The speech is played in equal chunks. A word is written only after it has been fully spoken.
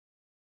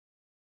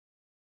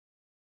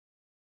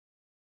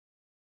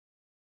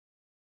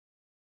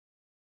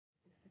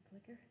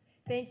clicker.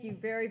 Thank you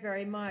very,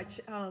 very much.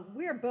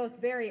 We are both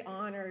very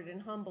honored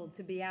and humbled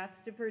to be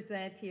asked to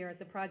present here at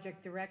the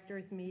project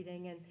directors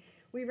meeting. And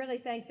we really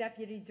thank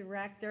Deputy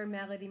Director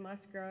Melody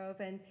Musgrove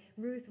and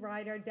Ruth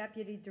Ryder,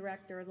 Deputy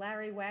Director,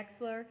 Larry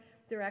Wexler,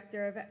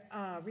 Director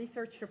of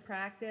Research for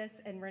Practice,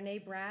 and Renee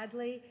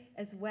Bradley,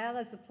 as well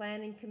as the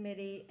Planning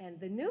Committee and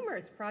the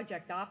numerous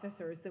project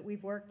officers that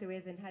we've worked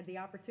with and had the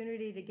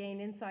opportunity to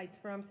gain insights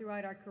from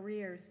throughout our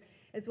careers,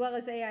 as well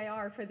as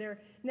AIR for their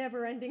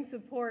never-ending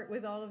support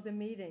with all of the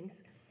meetings.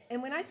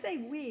 And when I say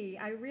we,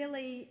 I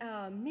really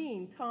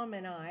mean Tom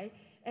and I.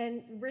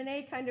 And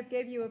Renee kind of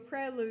gave you a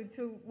prelude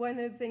to one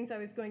of the things I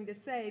was going to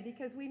say,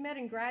 because we met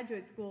in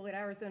graduate school at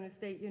Arizona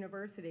State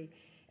University.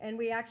 And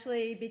we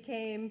actually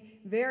became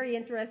very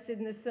interested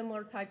in the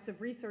similar types of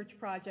research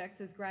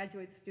projects as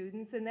graduate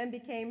students, and then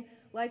became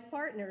life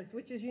partners,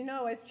 which, as you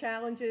know, has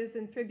challenges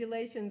and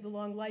tribulations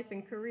along life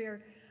and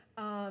career.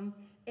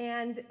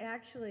 And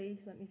actually,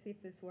 let me see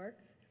if this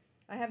works.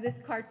 I have this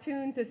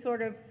cartoon to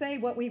sort of say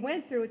what we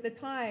went through at the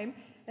time.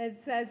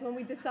 It says, when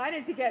we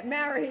decided to get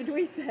married,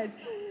 we said,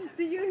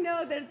 do you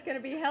know that it's going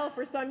to be hell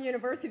for some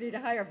university to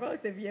hire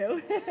both of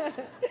you?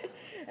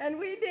 And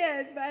we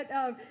did, but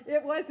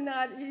it was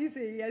not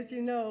easy, as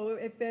you know,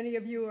 if any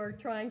of you are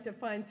trying to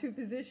find two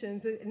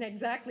positions in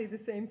exactly the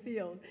same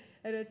field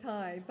at a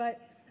time. But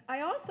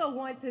I also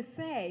want to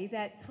say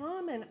that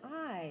Tom and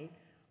I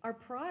are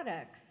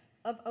products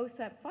of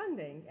OSEP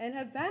funding and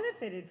have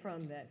benefited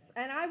from this.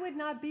 And I would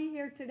not be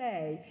here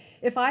today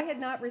if I had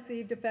not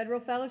received a federal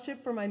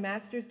fellowship for my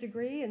master's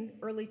degree in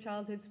early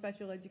childhood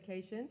special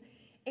education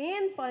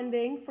and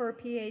funding for a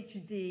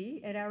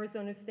PhD at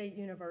Arizona State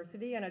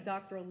University and a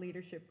doctoral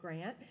leadership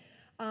grant,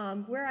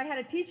 where I had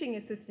a teaching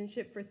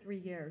assistantship for 3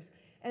 years.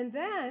 And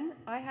then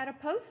I had a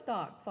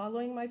postdoc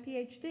following my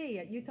PhD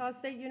at Utah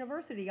State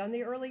University on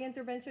the Early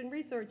Intervention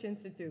Research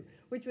Institute,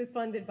 which was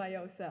funded by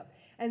OSEP.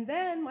 And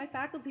then my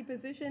faculty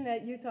position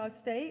at Utah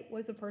State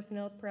was a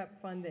personnel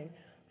prep funding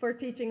for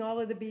teaching all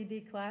of the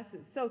BD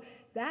classes. So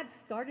that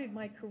started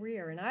my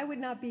career, and I would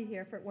not be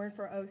here if it weren't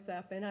for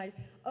OSEP, and I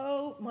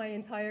owe my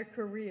entire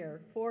career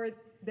for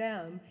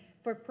them,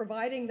 for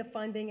providing the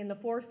funding and the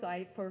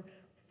foresight for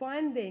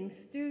funding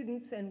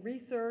students and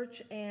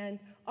research and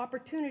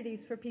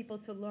opportunities for people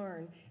to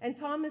learn. And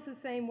Tom is the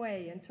same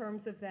way in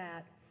terms of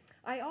that.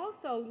 I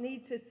also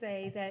need to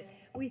say that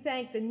we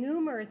thank the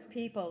numerous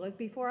people,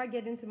 before I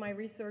get into my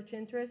research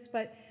interests,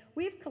 but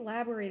we've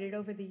collaborated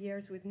over the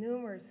years with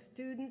numerous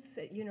students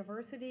at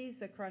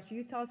universities across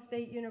Utah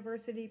State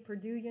University,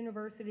 Purdue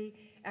University,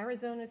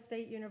 Arizona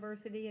State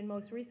University, and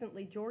most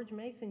recently George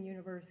Mason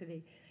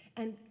University.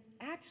 And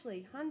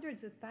actually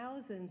hundreds of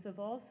thousands of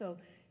also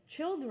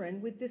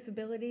children with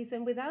disabilities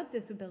and without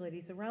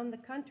disabilities around the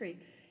country,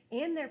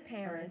 and their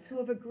parents who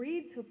have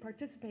agreed to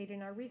participate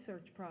in our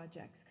research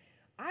projects.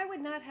 I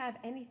would not have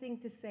anything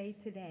to say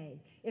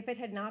today if it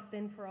had not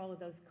been for all of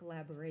those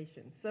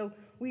collaborations. So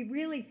we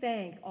really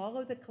thank all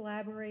of the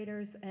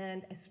collaborators,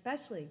 and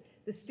especially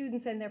the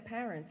students and their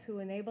parents who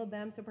enabled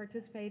them to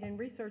participate in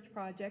research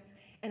projects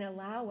and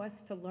allow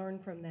us to learn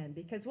from them.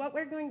 Because what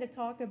we're going to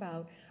talk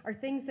about are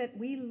things that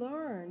we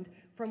learned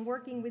from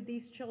working with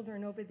these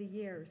children over the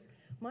years.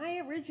 My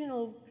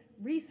original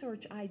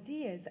research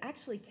ideas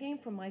actually came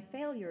from my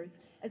failures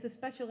as a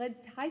special ed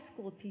high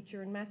school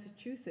teacher in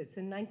Massachusetts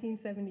in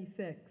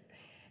 1976.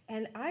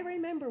 And I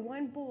remember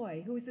one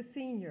boy who was a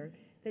senior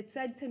that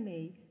said to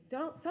me,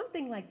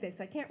 something like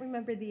this, I can't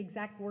remember the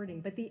exact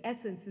wording, but the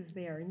essence is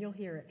there and you'll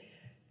hear it.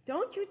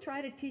 Don't you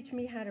try to teach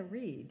me how to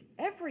read.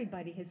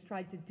 Everybody has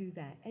tried to do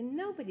that and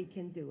nobody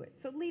can do it,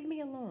 so leave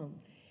me alone.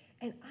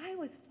 And I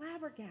was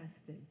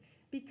flabbergasted,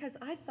 because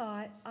I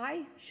thought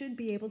I should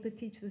be able to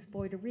teach this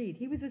boy to read.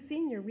 He was a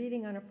senior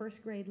reading on a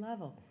first grade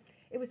level.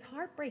 It was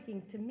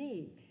heartbreaking to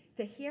me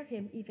to hear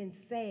him even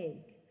say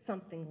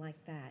something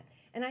like that.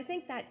 And I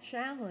think that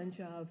challenge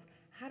of,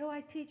 how do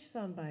I teach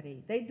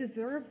somebody? They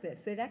deserve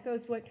this. It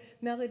echoes what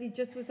Melody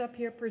just was up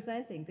here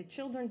presenting. The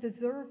children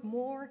deserve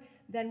more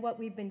than what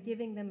we've been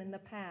giving them in the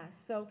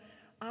past. So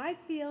I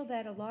feel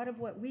that a lot of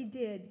what we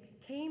did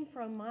came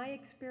from my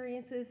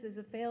experiences as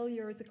a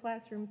failure as a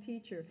classroom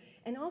teacher,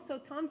 and also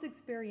Tom's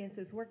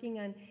experiences working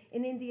on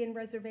an Indian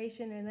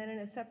reservation and then in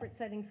a separate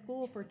setting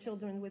school for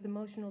children with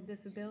emotional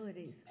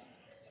disabilities.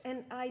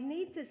 And I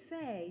need to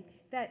say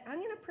that I'm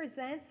going to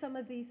present some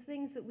of these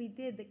things that we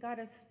did that got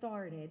us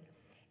started,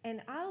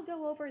 and I'll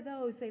go over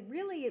those that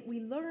really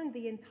we learned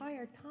the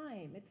entire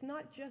time. It's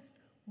not just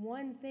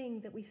one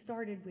thing that we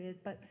started with,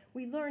 but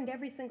we learned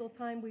every single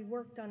time we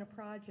worked on a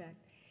project.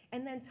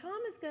 And then Tom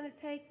is going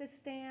to take the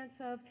stance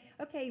of,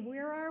 okay,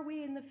 where are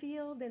we in the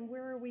field and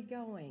where are we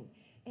going?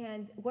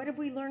 And what have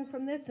we learned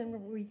from this, and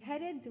where are we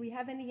headed? Do we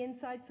have any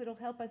insights that will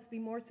help us be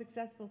more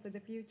successful for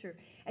the future?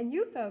 And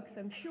you folks,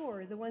 I'm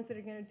sure, are the ones that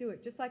are going to do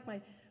it, just like my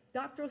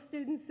doctoral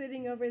students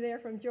sitting over there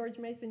from George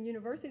Mason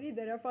University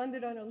that are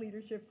funded on a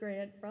leadership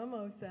grant from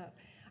OSEP,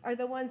 are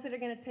the ones that are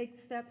going to take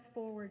steps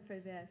forward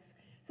for this.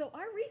 So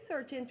our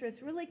research interest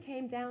really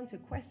came down to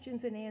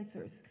questions and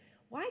answers.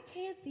 Why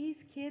can't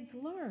these kids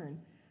learn?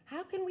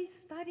 How can we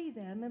study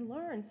them and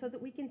learn so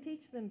that we can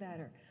teach them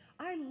better?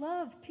 I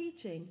love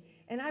teaching,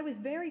 and I was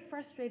very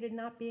frustrated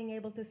not being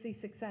able to see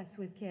success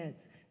with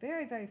kids.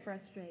 Very, very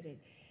frustrated.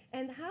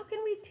 And how can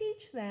we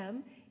teach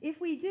them if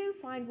we do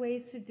find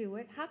ways to do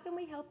it? How can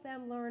we help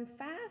them learn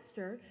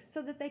faster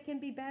so that they can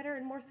be better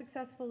and more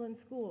successful in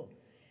school?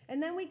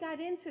 And then we got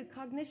into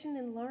cognition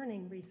and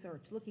learning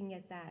research, looking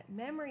at that,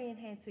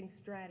 memory-enhancing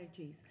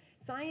strategies,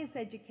 science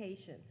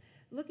education,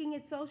 looking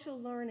at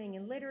social learning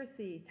and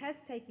literacy,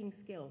 test-taking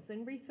skills,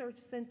 and research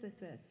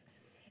synthesis.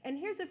 And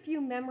here's a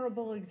few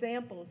memorable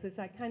examples as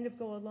I kind of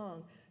go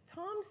along.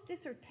 Tom's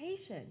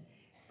dissertation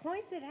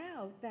pointed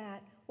out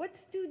that what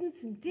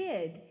students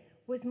did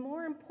was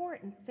more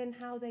important than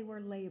how they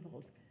were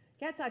labeled.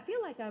 Gets, I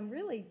feel like I'm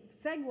really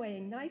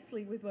segueing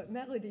nicely with what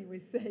Melody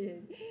was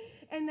saying.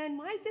 And then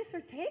my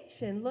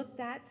dissertation looked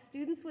at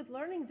students with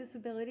learning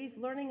disabilities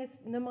learning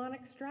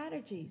mnemonic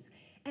strategies.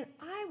 And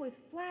I was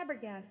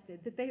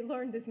flabbergasted that they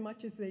learned as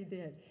much as they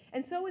did.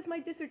 And so was my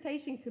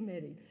dissertation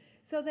committee.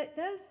 So that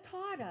does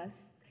taught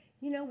us,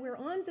 you know, we're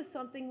on to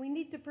something. We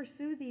need to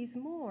pursue these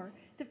more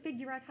to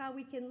figure out how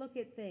we can look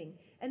at things.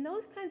 And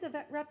those kinds of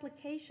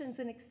replications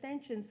and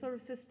extensions sort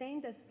of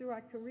sustained us through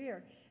our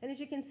career. And as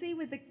you can see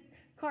with the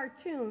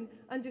cartoon,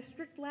 under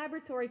strict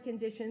laboratory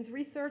conditions,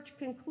 research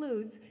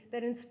concludes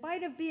that in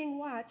spite of being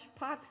watched,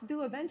 pots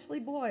do eventually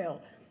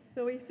boil.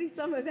 So we see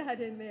some of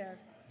that in there.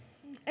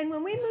 And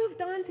when we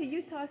moved on to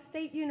Utah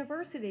State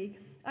University,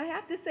 I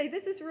have to say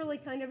this is really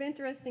kind of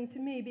interesting to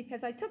me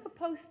because I took a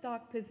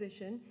postdoc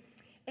position.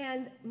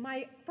 And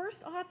my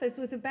first office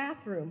was a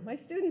bathroom. My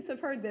students have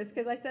heard this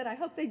because I said, I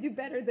hope they do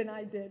better than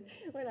I did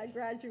when I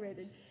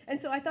graduated. And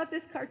so I thought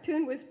this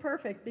cartoon was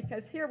perfect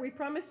because here we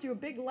promised you a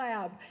big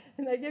lab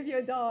and they give you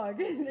a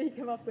dog and they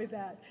come up with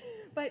that.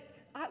 But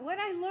what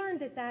I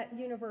learned at that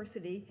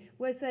university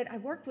was that I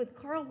worked with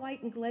Carl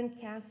White and Glenn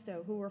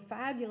Casto, who were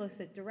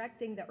fabulous at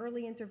directing the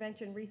Early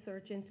Intervention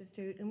Research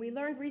Institute, and we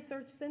learned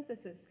research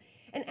synthesis.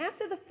 And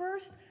after the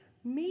first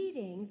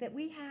meeting that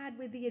we had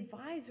with the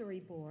advisory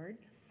board,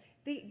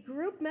 the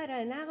group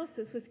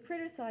meta-analysis was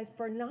criticized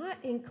for not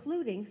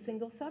including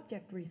single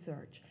subject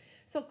research.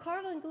 So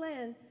Carl and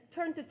Glenn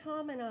turned to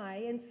Tom and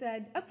I and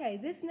said, okay,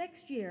 this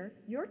next year,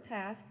 your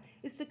task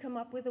is to come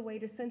up with a way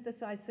to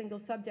synthesize single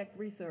subject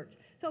research.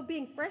 So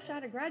being fresh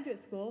out of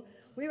graduate school,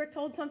 we were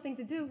told something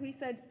to do. We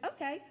said,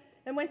 okay,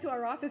 and went to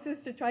our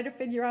offices to try to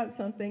figure out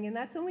something. And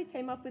that's when we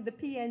came up with the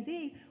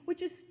PND,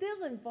 which is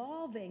still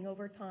evolving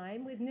over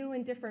time with new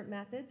and different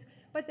methods.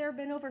 But there have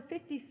been over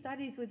 50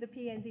 studies with the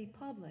PND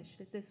published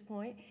at this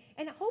point.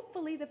 And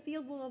hopefully the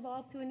field will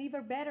evolve to an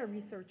even better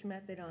research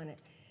method on it.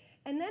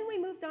 And then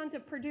we moved on to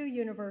Purdue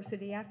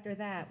University after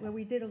that, where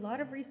we did a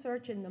lot of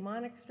research in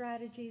mnemonic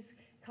strategies,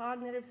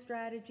 cognitive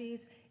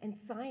strategies, and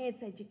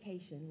science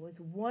education was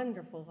a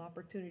wonderful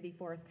opportunity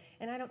for us.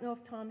 And I don't know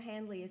if Tom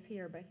Handley is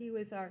here, but he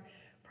was our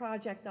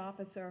project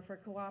officer for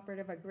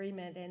cooperative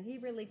agreement, and he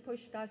really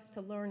pushed us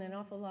to learn an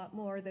awful lot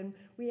more than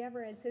we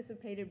ever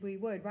anticipated we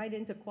would, right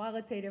into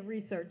qualitative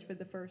research for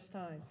the first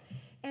time.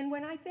 And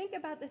when I think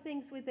about the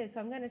things with this,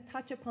 I'm going to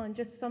touch upon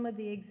just some of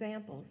the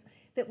examples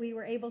that we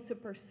were able to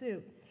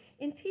pursue.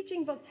 In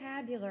teaching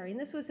vocabulary, and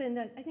this was in,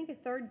 I think, a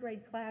third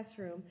grade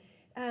classroom,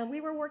 we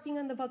were working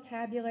on the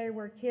vocabulary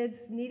where kids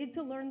needed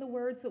to learn the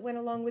words that went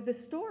along with the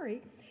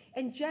story.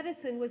 And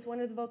jettison was one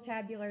of the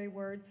vocabulary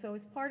words. So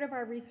as part of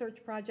our research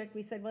project,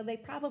 we said, well, they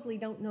probably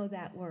don't know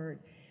that word.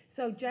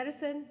 So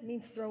jettison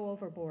means throw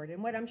overboard.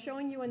 And what I'm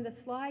showing you in the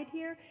slide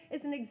here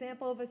is an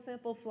example of a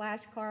simple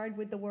flashcard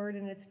with the word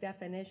and its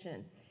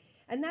definition.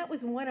 And that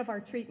was one of our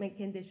treatment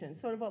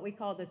conditions, sort of what we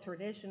call the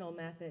traditional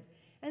method.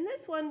 And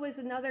this one was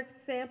another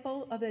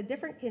sample of a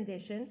different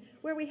condition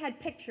where we had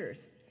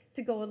pictures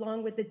to go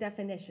along with the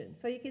definition.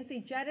 So you can see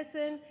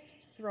jettison,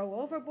 throw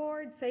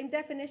overboard, same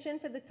definition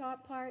for the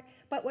top part.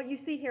 But what you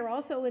see here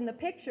also in the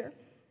picture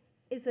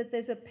is that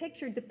there's a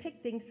picture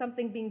depicting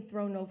something being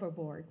thrown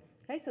overboard.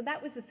 Okay, so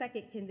that was the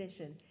second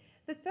condition.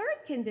 The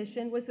third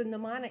condition was a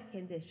mnemonic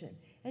condition.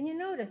 And you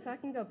notice, I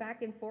can go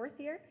back and forth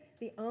here.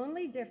 The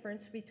only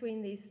difference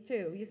between these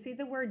two, you see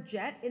the word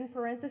jet in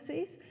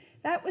parentheses?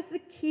 That was the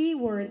key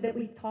word that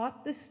we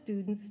taught the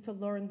students to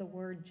learn the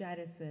word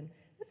jettison.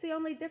 That's the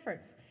only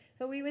difference.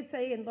 So we would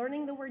say in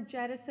learning the word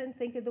jettison,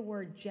 think of the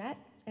word jet,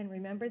 and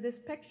remember this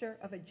picture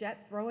of a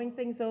jet throwing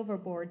things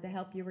overboard to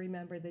help you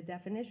remember the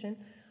definition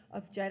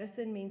of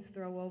jettison means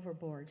throw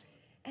overboard.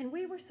 And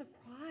we were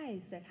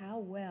surprised at how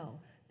well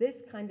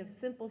this kind of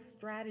simple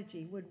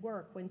strategy would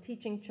work when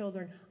teaching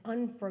children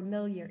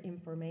unfamiliar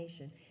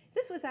information.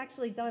 This was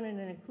actually done in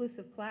an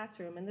inclusive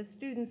classroom, and the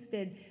students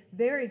did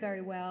very,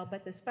 very well,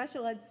 but the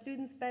special ed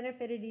students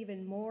benefited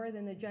even more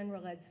than the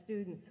general ed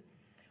students.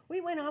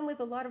 We went on with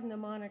a lot of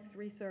mnemonics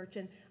research,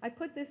 and I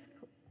put this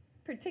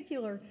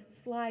particular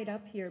slide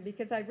up here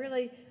because I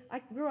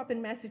grew up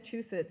in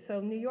Massachusetts, so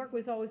New York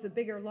was always a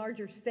bigger,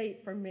 larger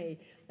state for me.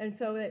 And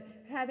so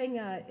having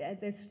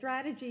the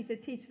strategy to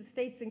teach the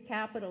states and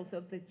capitals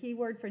of the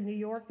keyword for New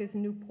York is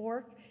New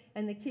Pork,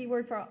 and the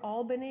keyword for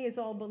Albany is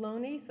All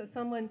Baloney. So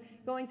someone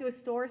going to a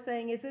store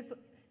saying, is this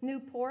new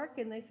pork,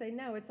 and they say,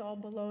 no, it's all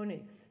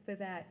baloney for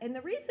that. And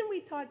the reason we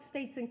taught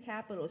states and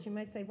capitals, you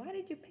might say, why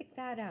did you pick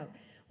that out?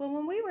 Well,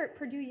 when we were at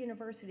Purdue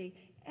University,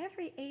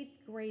 every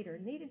 8th grader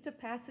needed to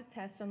pass a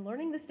test on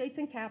learning the states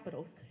and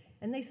capitals,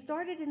 and they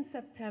started in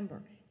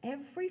September.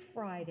 Every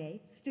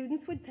Friday,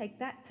 students would take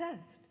that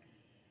test.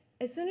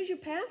 As soon as you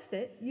passed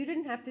it, you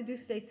didn't have to do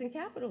states and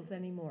capitals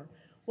anymore.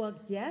 Well,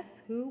 guess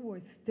who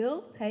was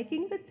still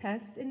taking the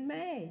test in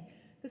May?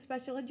 The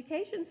special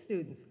education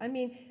students. I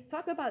mean,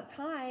 talk about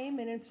time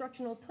and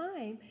instructional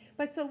time.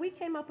 But so we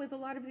came up with a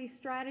lot of these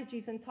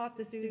strategies and taught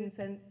the students,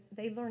 and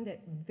they learned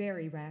it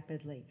very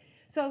rapidly.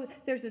 So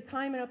there's a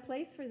time and a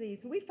place for these.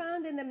 We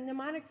found in the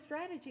mnemonic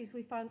strategies,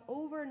 we found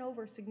over and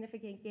over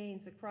significant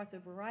gains across a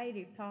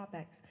variety of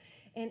topics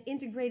and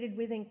integrated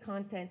within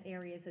content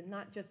areas and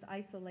not just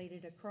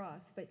isolated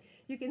across. But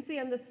you can see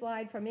on the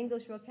slide from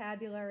English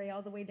vocabulary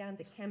all the way down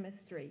to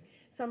chemistry.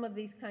 Some of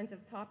these kinds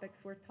of topics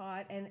were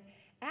taught. And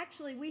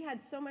actually, we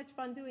had so much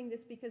fun doing this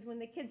because when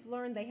the kids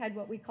learned, they had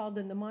what we called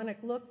the mnemonic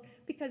look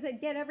because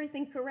they'd get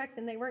everything correct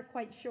and they weren't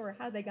quite sure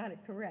how they got it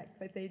correct,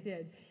 but they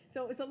did.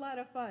 So it was a lot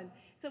of fun.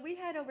 So we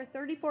had over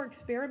 34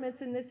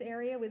 experiments in this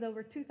area with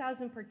over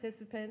 2,000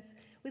 participants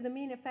with a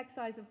mean effect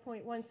size of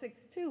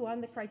 0.162 on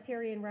the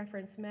criterion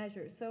reference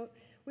measures. So it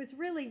was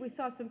really, we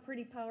saw some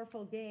pretty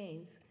powerful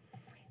gains.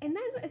 And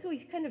then as we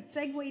kind of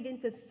segued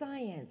into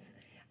science,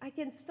 I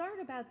can start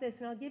about this,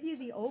 and I'll give you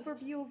the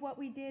overview of what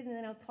we did, and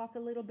then I'll talk a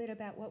little bit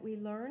about what we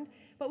learned.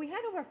 But we had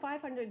over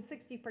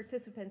 560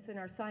 participants in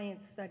our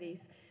science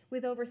studies,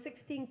 with over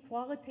 16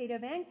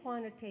 qualitative and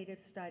quantitative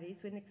studies,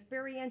 with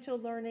experiential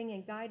learning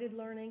and guided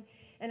learning,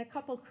 and a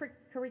couple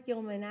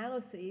curriculum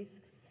analyses.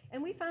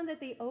 And we found that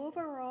the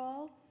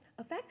overall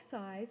effect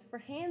size for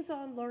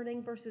hands-on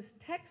learning versus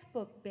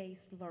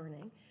textbook-based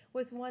learning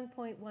was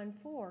 1.14,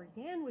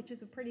 again, which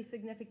is a pretty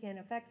significant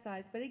effect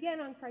size, but again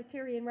on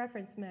criterion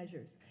reference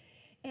measures.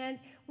 And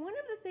one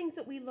of the things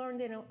that we learned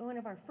in one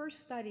of our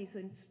first studies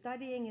in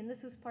studying, and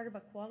this was part of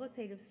a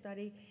qualitative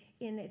study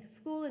in a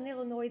school in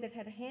Illinois that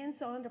had a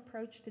hands-on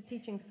approach to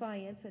teaching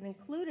science and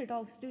included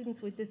all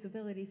students with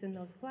disabilities in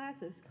those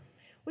classes,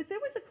 was there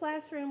was a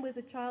classroom with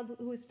a child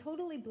who was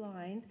totally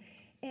blind,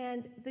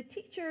 and the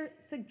teacher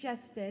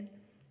suggested,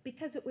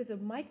 because it was a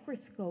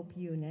microscope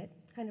unit,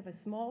 kind of a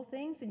small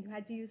things, and you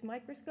had to use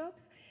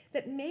microscopes,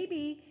 that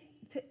maybe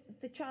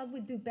the child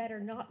would do better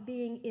not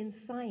being in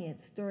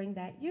science during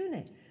that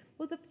unit.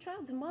 Well, the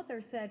child's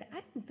mother said,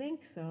 I don't think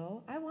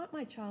so. I want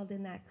my child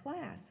in that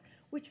class,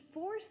 which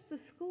forced the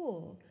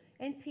school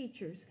and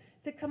teachers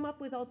to come up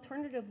with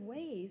alternative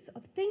ways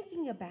of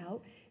thinking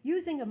about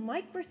using a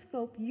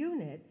microscope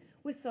unit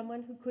with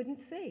someone who couldn't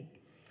see.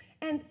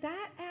 And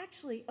that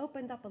actually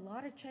opened up a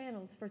lot of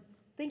channels for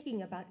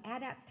thinking about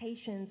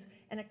adaptations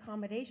and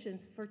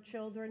accommodations for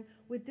children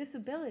with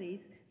disabilities,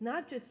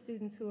 not just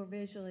students who are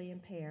visually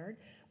impaired,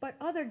 but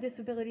other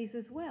disabilities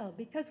as well,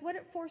 because what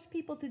it forced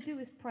people to do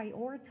is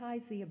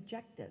prioritize the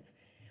objective.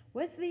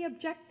 Was the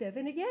objective,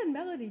 and again,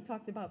 Melody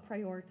talked about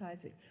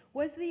prioritizing,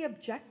 was the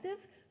objective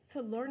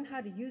to learn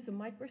how to use a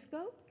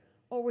microscope,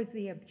 or was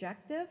the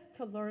objective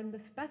to learn the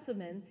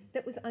specimen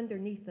that was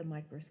underneath the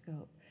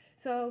microscope?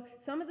 So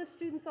some of the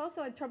students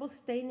also had trouble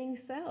staining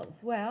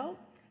cells. Well,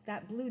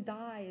 that blue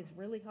dye is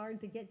really hard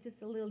to get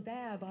just a little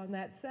dab on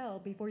that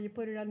cell before you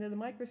put it under the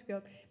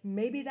microscope.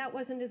 Maybe that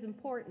wasn't as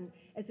important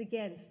as,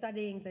 again,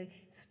 studying the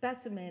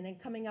specimen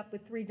and coming up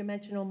with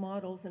three-dimensional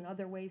models and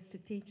other ways to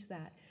teach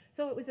that.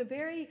 So it was a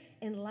very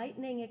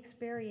enlightening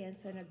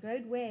experience and a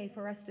good way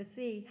for us to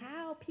see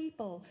how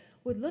people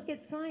would look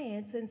at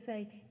science and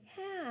say,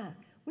 yeah,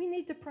 we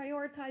need to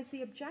prioritize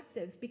the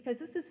objectives because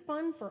this is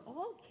fun for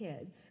all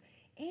kids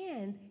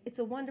and it's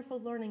a wonderful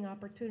learning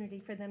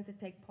opportunity for them to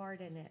take part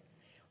in it.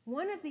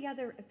 One of the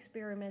other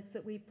experiments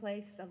that we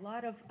placed a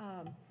lot of,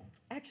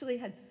 actually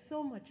had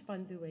so much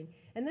fun doing,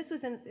 and this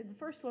was the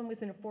first one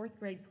was in a 4th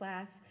grade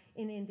class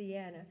in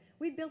Indiana.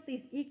 We built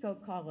these eco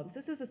columns.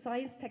 This is a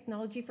science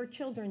technology for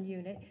children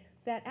unit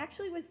that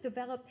actually was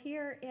developed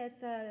here at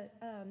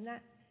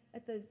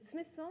the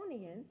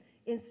Smithsonian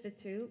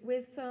Institute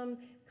with some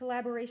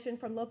collaboration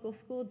from local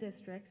school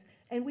districts,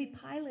 and we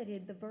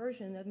piloted the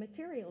version of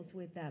materials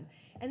with them.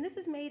 And this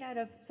is made out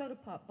of soda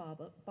pop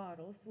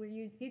bottles, where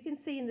you can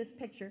see in this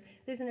picture,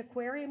 there's an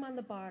aquarium on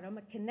the bottom,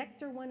 a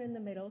connector one in the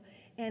middle,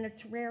 and a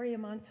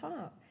terrarium on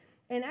top.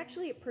 And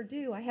actually at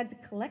Purdue, I had to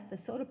collect the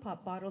soda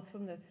pop bottles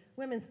from the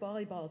women's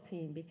volleyball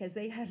team because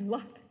they had a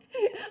lot.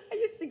 I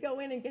used to go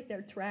in and get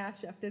their trash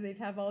after they'd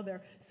have all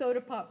their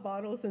soda pop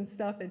bottles and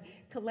stuff and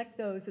collect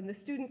those. And the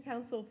Student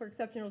Council for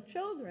Exceptional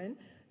Children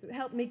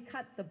helped me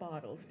cut the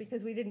bottles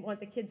because we didn't want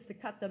the kids to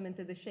cut them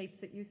into the shapes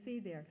that you see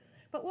there.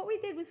 But what we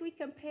did was we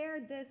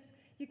compared this,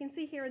 you can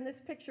see here in this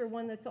picture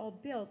one that's all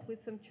built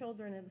with some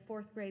children at the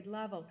 4th grade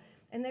level.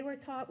 And they were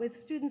taught with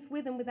students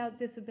with and without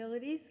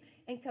disabilities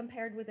and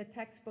compared with a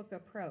textbook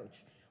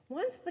approach.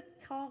 Once the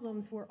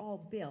columns were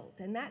all built,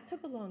 and that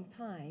took a long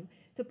time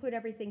to put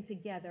everything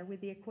together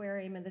with the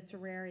aquarium and the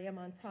terrarium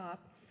on top,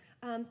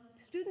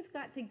 students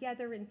got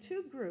together in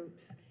 2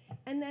 groups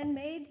and then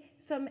made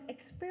some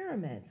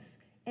experiments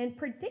and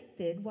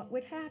predicted what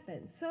would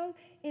happen. So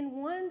in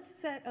one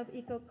set of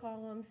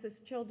eco-columns, the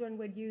children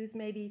would use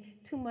maybe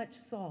too much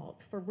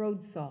salt for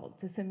road salt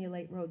to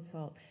simulate road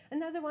salt.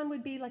 Another one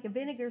would be like a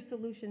vinegar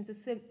solution to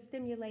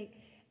stimulate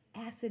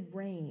acid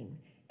rain.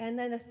 And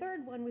then a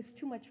third one was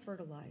too much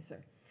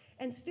fertilizer.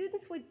 And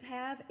students would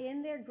have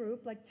in their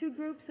group, like 2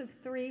 groups of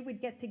 3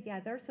 would get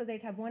together, so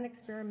they'd have one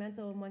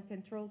experimental and one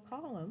control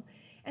column,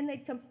 and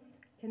they'd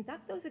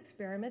conduct those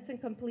experiments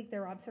and complete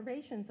their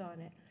observations on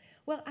it.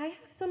 Well, I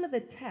have some of the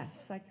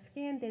tests. I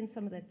scanned in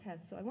some of the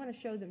tests, so I want to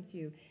show them to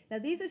you. Now,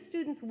 these are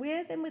students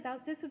with and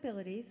without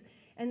disabilities,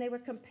 and they were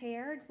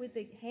compared with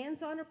the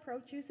hands-on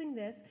approach using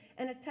this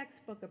and a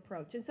textbook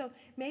approach. And so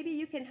maybe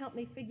you can help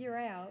me figure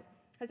out,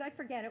 because I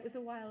forget, it was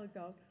a while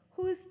ago,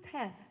 whose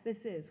test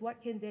this is,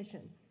 what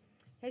condition.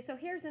 Okay, so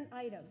here's an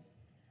item.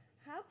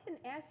 How can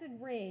acid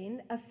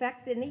rain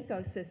affect an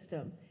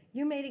ecosystem?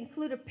 You may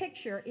include a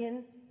picture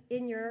in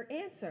your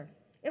answer.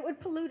 It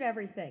would pollute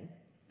everything.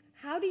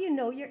 How do you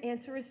know your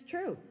answer is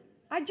true?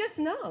 I just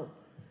know,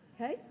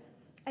 okay?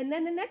 And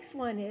then the next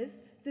one is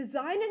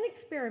design an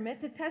experiment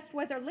to test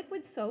whether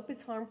liquid soap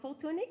is harmful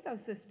to an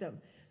ecosystem.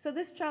 So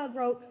this child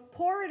wrote,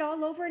 pour it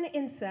all over an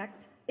insect,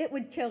 it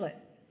would kill it.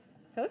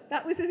 So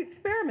that was his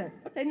experiment.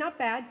 Okay, not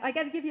bad. I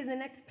got to give you the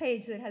next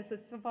page that has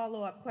some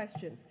follow-up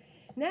questions.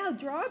 Now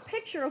draw a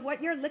picture of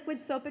what your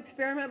liquid soap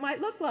experiment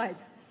might look like.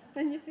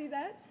 Can you see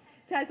that?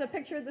 It has a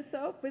picture of the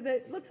soap with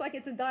it looks like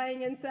it's a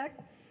dying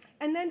insect.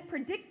 And then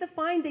predict the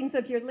findings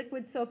of your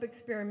liquid soap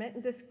experiment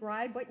and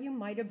describe what you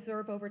might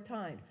observe over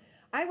time.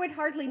 I would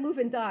hardly move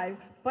and dive,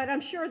 but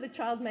I'm sure the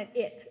child meant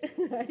it,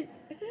 right?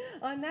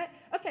 On that,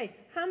 okay,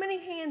 how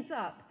many hands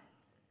up?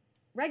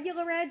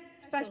 Regular ed,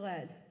 special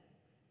ed?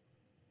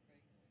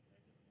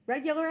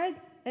 Regular ed,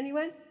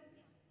 anyone?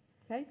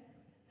 Okay,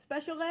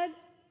 special ed?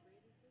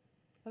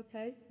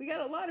 Okay, we got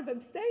a lot of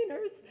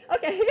abstainers.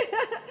 Okay,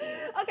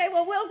 okay,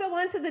 well, we'll go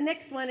on to the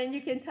next one and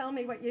you can tell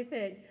me what you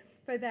think.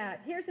 For that.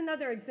 Here's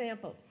another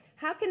example.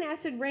 How can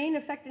acid rain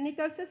affect an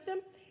ecosystem?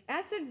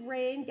 Acid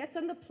rain gets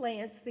on the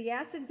plants, the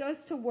acid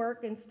goes to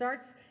work and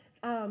starts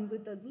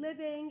with the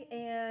living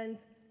and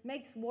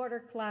makes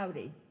water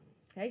cloudy.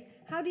 Okay?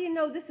 How do you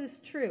know this is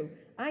true?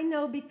 I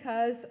know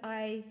because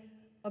I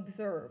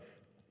observe.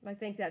 I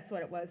think that's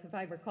what it was, if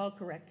I recall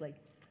correctly.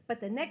 But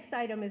the next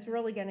item is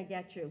really going to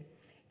get you.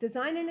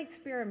 Design an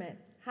experiment.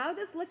 How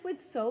does liquid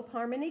soap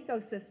harm an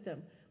ecosystem?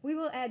 We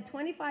will add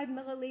 25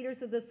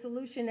 milliliters of the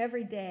solution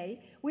every day.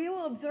 We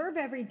will observe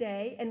every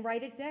day and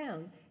write it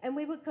down. And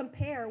we will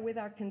compare with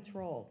our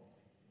control.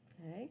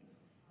 Okay?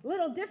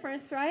 Little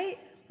difference, right?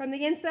 From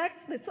the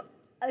insect that's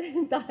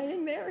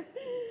dying there.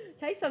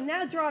 Okay, so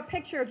now draw a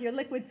picture of your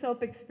liquid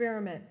soap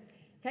experiment.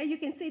 Okay, you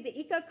can see the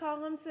eco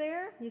columns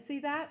there. You see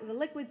that? The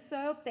liquid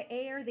soap, the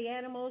air, the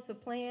animals, the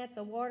plant,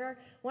 the water.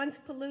 One's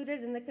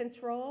polluted in the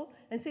control.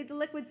 And see the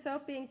liquid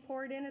soap being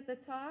poured in at the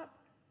top?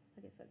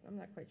 I guess I'm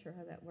not quite sure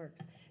how that works.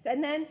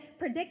 And then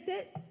predict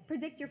it,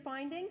 predict your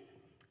findings.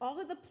 All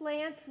of the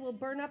plants will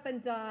burn up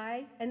and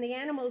die, and the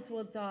animals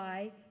will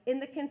die. In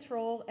the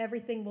control,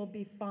 everything will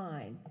be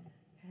fine.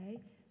 Okay?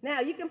 Now,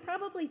 you can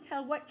probably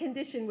tell what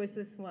condition was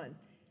this one.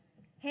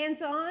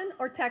 Hands-on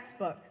or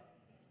textbook?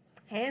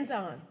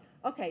 Hands-on.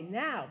 Okay,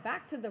 now,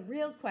 back to the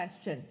real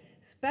question.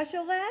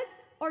 Special ed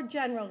or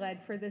general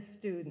ed for this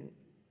student?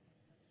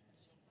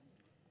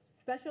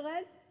 Special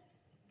ed?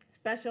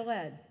 Special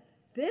ed.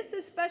 This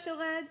is special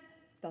ed.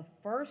 The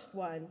first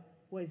one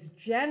was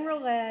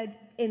general ed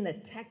in the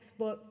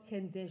textbook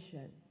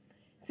condition.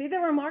 See the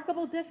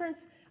remarkable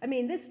difference? I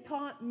mean, this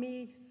taught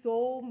me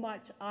so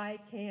much, I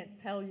can't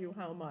tell you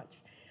how much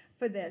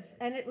for this.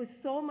 And it was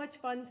so much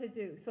fun to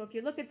do. So if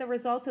you look at the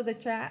results of the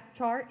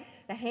chart,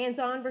 the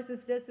hands-on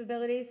versus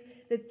disabilities,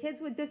 the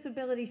kids with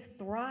disabilities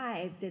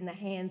thrived in the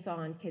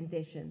hands-on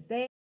condition.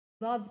 They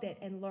loved it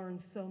and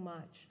learned so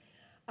much.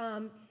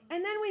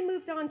 And then we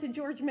moved on to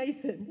George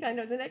Mason, kind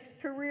of the next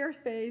career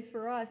phase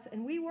for us,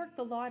 and we worked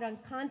a lot on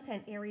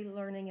content area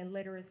learning and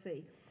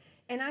literacy.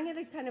 And I'm going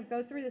to kind of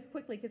go through this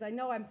quickly because I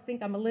know I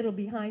think I'm a little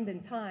behind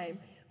in time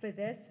for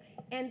this.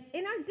 And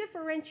in our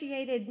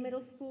differentiated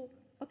middle school,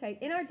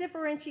 in our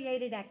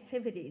differentiated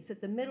activities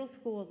at the middle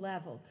school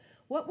level,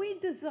 what we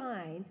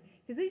designed,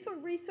 because these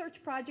were research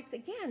projects,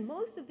 again,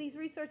 most of these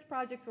research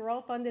projects were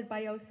all funded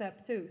by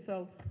OSEP too,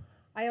 so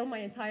I owe my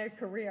entire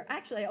career.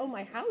 Actually, I owe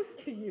my house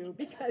to you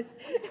because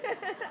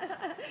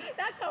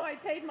that's how I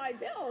paid my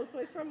bills,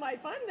 was from my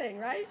funding,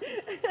 right?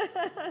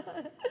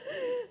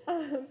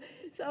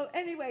 So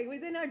anyway,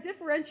 within our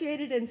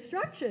differentiated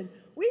instruction,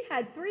 we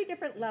had 3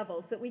 different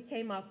levels that we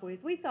came up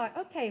with. We thought,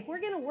 okay, if we're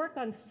going to work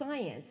on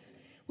science,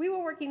 we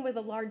were working with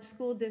a large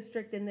school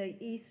district in the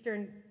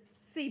eastern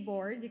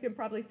seaboard. You can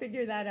probably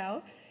figure that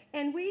out.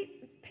 And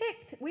we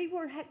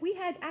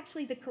had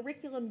actually the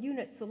curriculum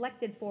unit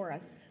selected for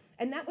us.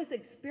 And that was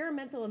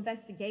experimental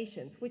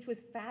investigations, which was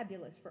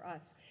fabulous for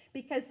us.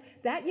 Because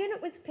that unit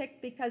was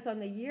picked because on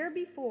the year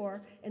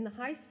before, in the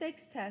high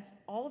stakes test,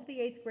 all of the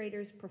 8th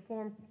graders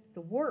performed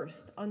the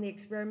worst on the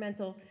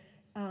experimental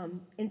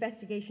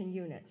investigation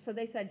unit. So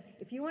they said,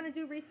 if you want to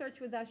do research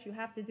with us, you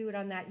have to do it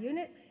on that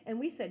unit. And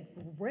we said,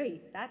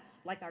 great, that's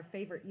like our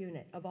favorite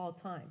unit of all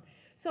time.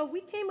 So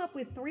we came up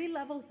with 3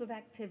 levels of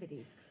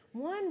activities.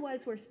 One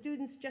was where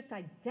students just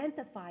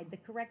identified the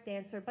correct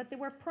answer, but there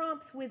were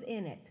prompts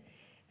within it.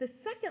 The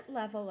second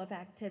level of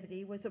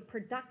activity was a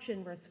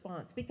production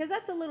response, because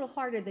that's a little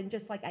harder than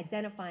just like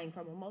identifying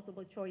from a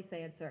multiple choice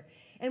answer.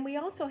 And we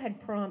also had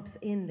prompts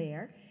in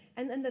there.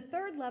 And then the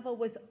third level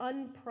was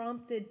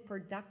unprompted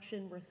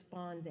production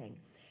responding.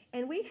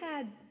 And we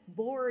had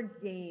board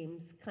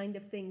games kind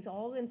of things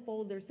all in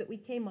folders that we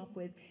came up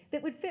with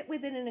that would fit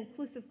within an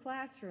inclusive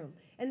classroom.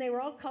 And they were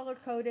all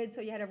color-coded,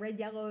 so you had a red,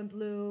 yellow, and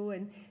blue,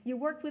 and you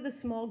worked with a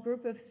small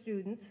group of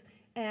students.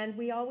 And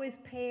we always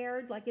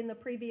paired, like in the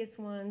previous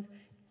ones,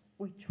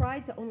 we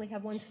tried to only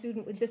have one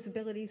student with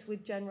disabilities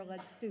with general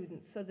ed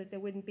students so that there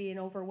wouldn't be an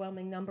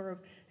overwhelming number of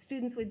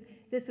students with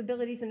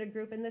disabilities in a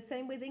group. And the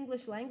same with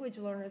English language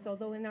learners,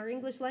 although in our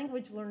English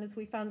language learners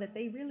we found that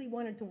they really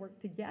wanted to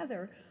work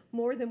together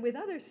more than with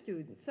other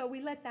students. So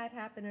we let that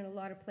happen in a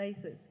lot of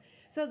places.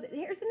 So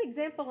here's an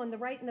example on the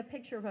right in the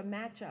picture of a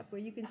matchup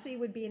where you can see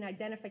would be an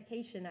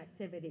identification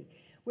activity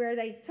where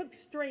they took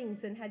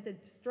strings and had to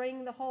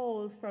string the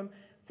holes from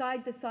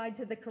side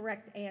to the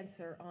correct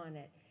answer on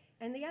it.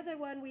 And the other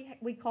one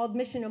we called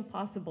Mission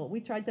Impossible. We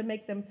tried to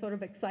make them sort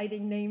of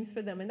exciting names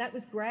for them, and that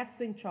was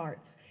graphs and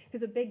charts,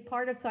 because a big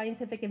part of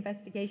scientific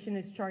investigation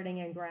is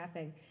charting and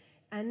graphing.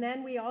 And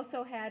then we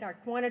also had our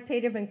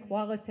quantitative and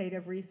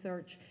qualitative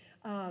research,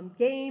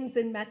 games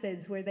and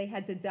methods where they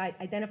had to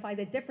identify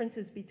the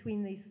differences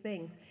between these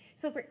things.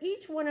 So for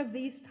each one of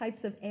these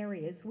types of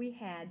areas, we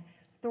had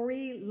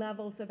 3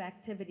 levels of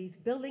activities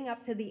building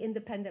up to the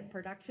independent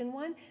production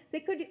one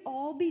that could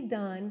all be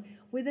done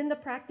within the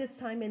practice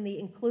time in the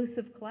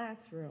inclusive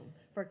classroom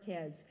for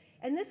kids.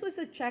 And this was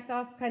a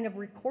check-off kind of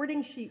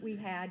recording sheet we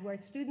had where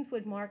students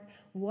would mark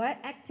what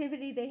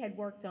activity they had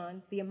worked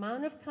on, the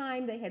amount of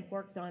time they had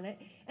worked on it,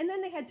 and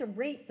then they had to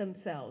rate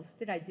themselves.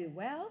 Did I do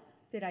well?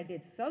 Did I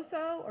did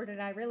so-so? Or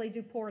did I really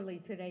do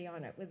poorly today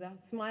on it with a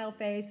smile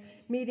face,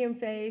 medium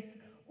face,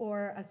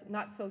 or a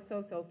not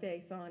so-so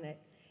face on it?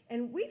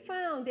 And we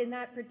found in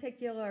that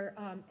particular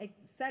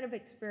set of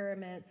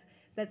experiments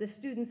that the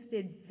students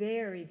did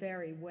very,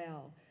 very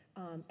well.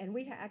 And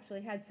we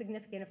actually had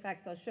significant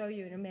effects, I'll show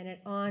you in a minute,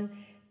 on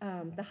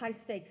the high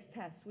stakes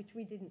test, which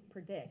we didn't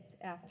predict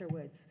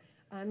afterwards.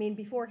 I mean,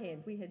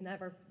 beforehand, we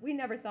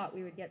never thought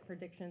we would get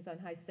predictions on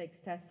high stakes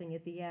testing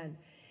at the end.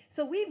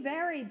 So we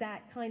varied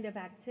that kind of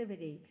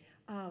activity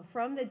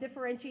from the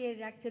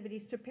differentiated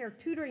activities to pair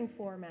tutoring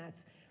formats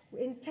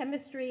in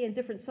chemistry and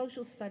different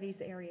social studies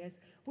areas,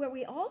 where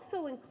we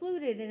also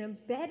included and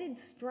embedded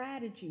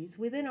strategies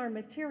within our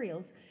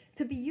materials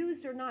to be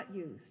used or not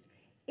used.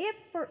 If,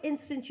 for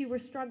instance, you were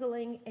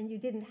struggling and you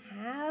didn't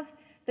have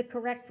the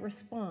correct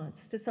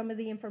response to some of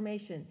the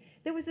information,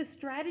 there was a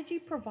strategy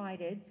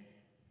provided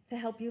to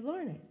help you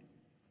learn it.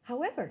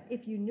 However,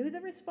 if you knew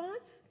the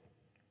response,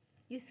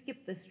 you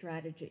skipped the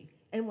strategy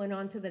and went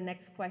on to the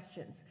next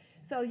questions.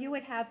 So you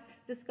would have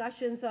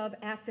discussions of,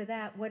 after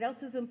that, what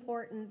else is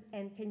important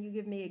and can you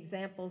give me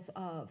examples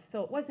of?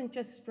 So it wasn't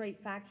just straight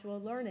factual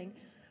learning,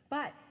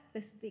 but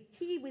the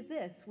key with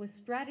this was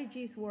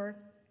strategies were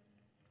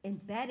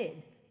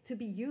embedded to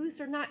be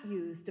used or not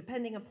used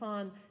depending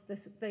upon the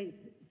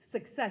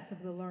success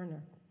of the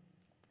learner.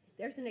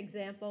 There's an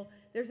example.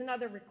 There's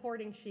another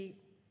recording sheet.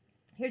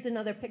 Here's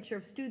another picture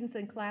of students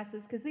in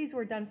classes, because these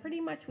were done pretty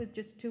much with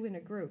just 2 in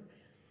a group.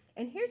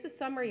 And here's a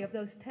summary of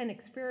those 10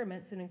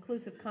 experiments in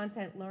inclusive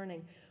content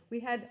learning. We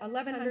had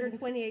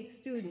 1,128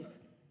 students,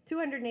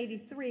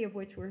 283 of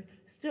which were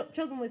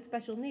children with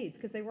special needs,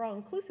 because they were all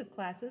inclusive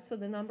classes, so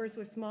the numbers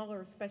were smaller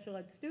of special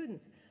ed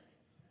students.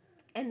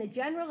 And the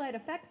general ed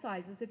effect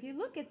sizes, if you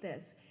look at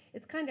this,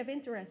 it's kind of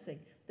interesting.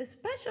 The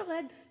special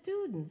ed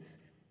students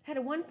had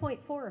a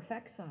 1.4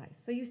 effect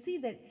size. So you see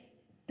that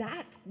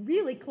that's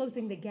really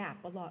closing the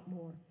gap a lot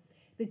more.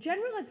 The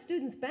general ed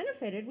students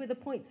benefited with a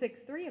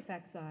 0.63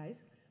 effect size,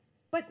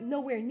 but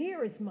nowhere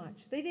near as much.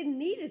 They didn't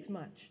need as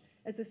much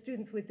as the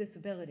students with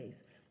disabilities.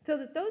 So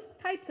that those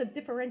types of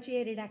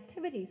differentiated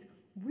activities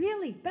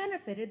really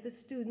benefited the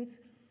students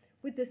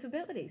with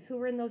disabilities who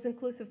were in those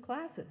inclusive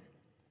classes.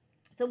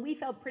 So we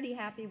felt pretty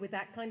happy with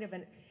that kind of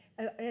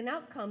an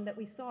outcome that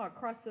we saw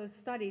across those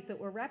studies that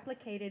were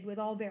replicated with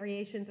all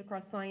variations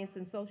across science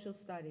and social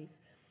studies.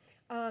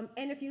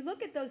 And if you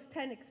look at those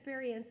 10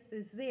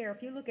 experiences there,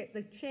 if you look at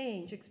the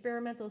change,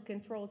 experimental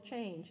control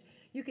change,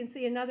 you can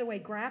see another way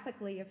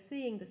graphically of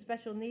seeing the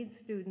special needs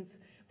students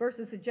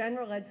versus the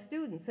general ed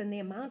students and the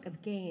amount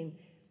of gain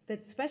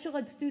that special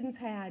ed students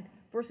had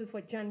versus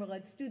what general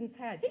ed students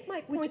had. It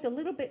might point a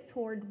little bit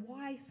toward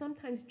why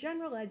sometimes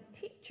general ed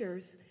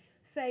teachers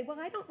say, well,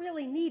 I don't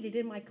really need it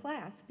in my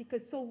class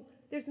because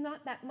there's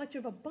not that much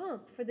of a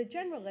bump for the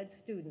general ed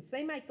students.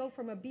 They might go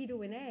from a B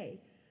to an A,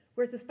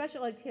 whereas the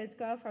special ed kids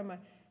go from a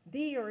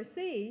D or a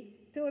C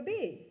to a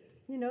B.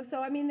 So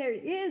I mean, there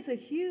is a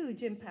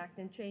huge impact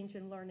and change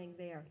in learning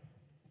there.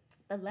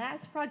 The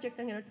last project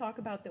I'm going to talk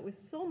about that was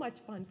so much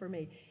fun for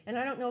me, and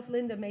I don't know if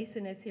Linda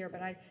Mason is here,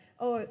 but I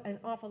owe an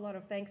awful lot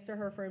of thanks to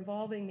her for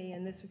involving me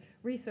in this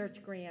research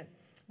grant,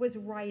 was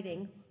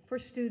writing for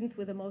students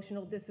with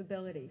emotional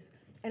disabilities.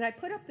 And I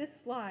put up this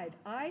slide.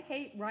 I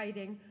hate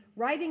writing.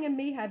 Writing and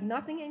me have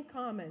nothing in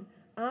common.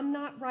 I'm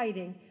not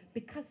writing,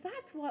 because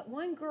that's what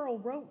one girl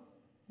wrote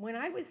when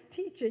I was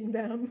teaching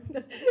them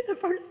the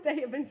first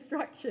day of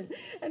instruction.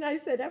 And I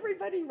said,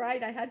 everybody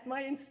write. I had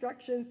my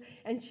instructions,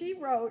 and she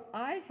wrote,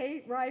 I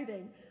hate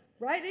writing.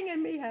 Writing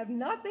and me have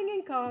nothing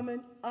in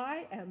common.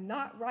 I am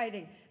not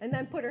writing. And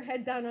then put her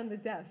head down on the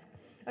desk.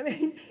 I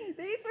mean,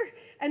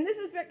 and this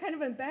is kind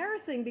of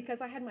embarrassing,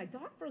 because I had my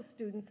doctoral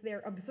students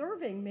there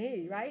observing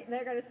me, right? And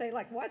they're going to say,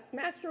 like, what's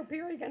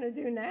Mastropieri going to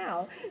do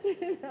now?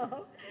 You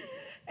know?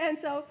 And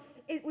so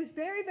it was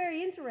very,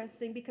 very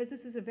interesting, because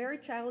this is a very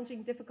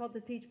challenging, difficult to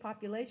teach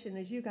population,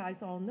 as you guys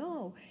all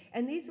know.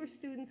 And these were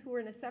students who were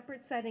in a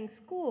separate setting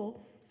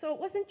school, so it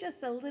wasn't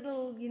just a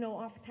little, you know,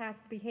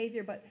 off-task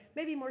behavior, but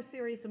maybe more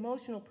serious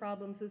emotional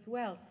problems as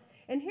well.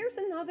 And here's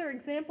another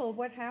example of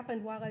what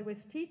happened while I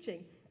was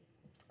teaching.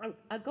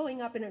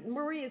 Going up, and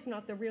Maria is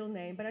not the real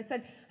name, but I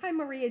said, hi,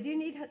 Maria, do you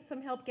need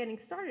some help getting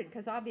started?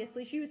 Because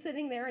obviously she was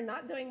sitting there and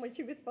not doing what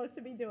she was supposed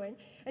to be doing.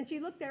 And she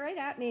looked right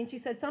at me and she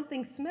said,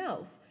 something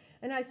smells.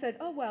 And I said,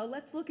 oh, well,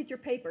 let's look at your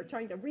paper,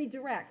 trying to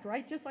redirect,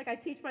 right? Just like I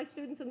teach my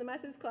students in the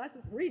methods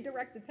classes,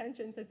 redirect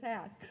attention to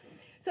task.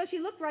 So she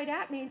looked right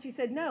at me and she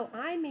said, no,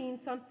 I mean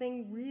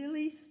something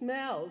really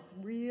smells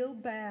real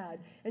bad.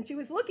 And she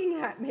was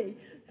looking at me.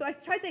 So I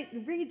tried to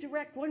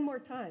redirect one more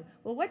time.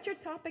 Well, what's your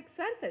topic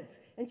sentence?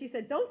 And she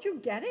said, don't you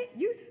get it?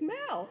 You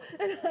smell.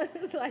 And I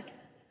was like,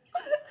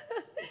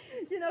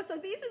 you know, so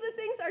these are the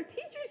things our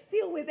teachers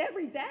deal with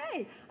every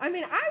day. I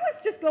mean, I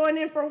was just going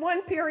in for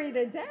one period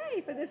a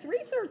day for this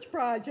research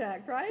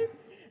project, right?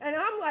 And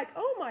I'm like,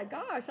 oh my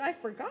gosh, I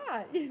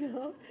forgot, you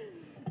know.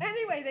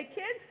 Anyway, the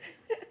kids,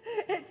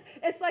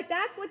 it's like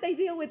that's what they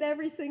deal with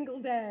every single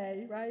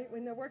day, right,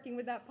 when they're working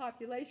with that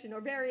population,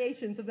 or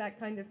variations of that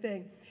kind of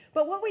thing.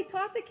 But what we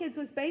taught the kids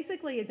was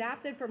basically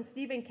adapted from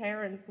Stephen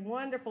Caron's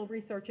wonderful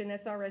research in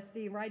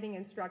SRSD, writing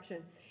instruction.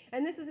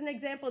 And this is an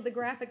example of the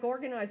graphic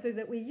organizer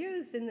that we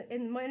used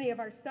in many of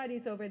our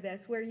studies over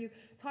this, where you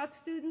taught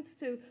students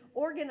to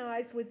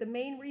organize with the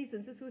main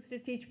reasons. This was to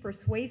teach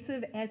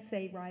persuasive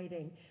essay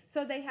writing.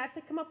 So they had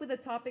to come up with a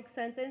topic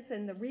sentence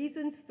and the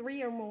reasons,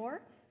 3 or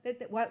more.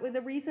 What were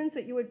the reasons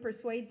that you would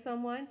persuade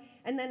someone,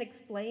 and then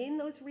explain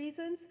those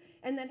reasons,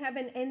 and then have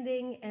an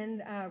ending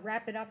and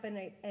wrap it up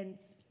and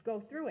go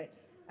through it.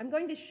 I'm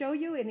going to show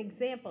you an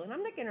example, and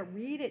I'm not going to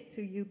read it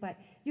to you, but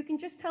you can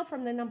just tell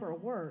from the number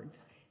of words.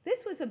 This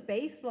was a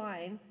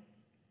baseline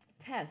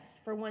test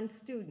for one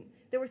student.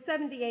 There were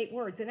 78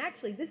 words, and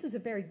actually this is a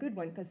very good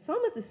one, because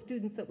some of the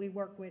students that we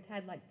work with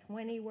had like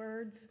 20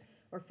 words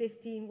or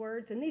 15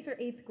 words, and these are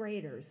 8th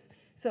graders.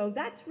 So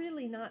that's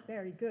really not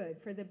very good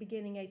for the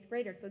beginning 8th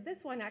grader. So this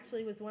one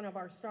actually was one of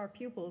our star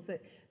pupils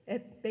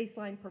at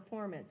baseline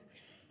performance.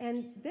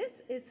 And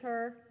this is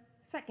her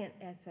second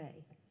essay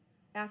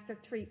after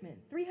treatment,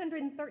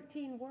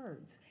 313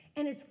 words,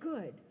 and it's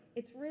good.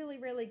 It's really,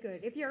 really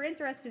good. If you're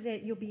interested in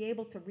it, you'll be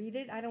able to read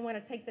it. I don't want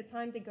to take the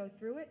time to go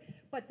through it,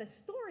 but the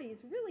story is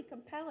really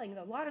compelling.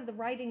 A lot of the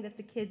writing that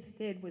the kids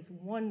did was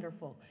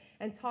wonderful,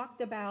 and talked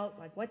about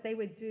like what they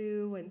would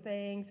do and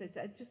things.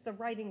 It's just the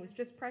writing was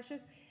just precious.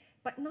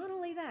 But not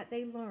only that,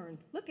 they learned.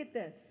 Look at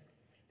this.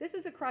 This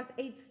is across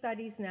 8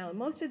 studies now, and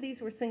most of these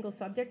were single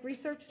subject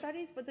research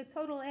studies, but the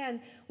total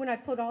end, when I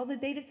put all the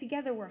data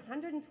together, were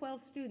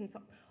 112 students,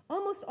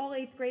 almost all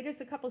 8th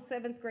graders, a couple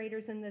 7th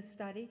graders in this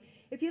study.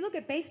 If you look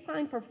at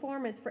baseline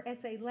performance for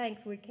essay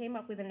length, we came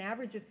up with an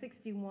average of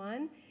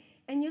 61,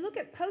 and you look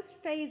at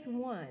post-phase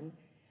 1,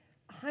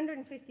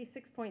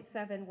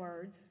 156.7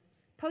 words.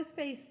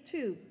 Post-phase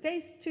 2,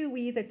 phase 2,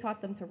 we either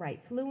taught them to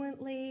write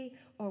fluently,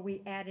 or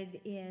we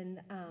added in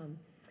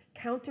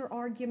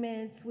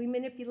counter-arguments. We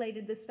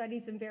manipulated the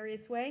studies in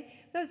various ways.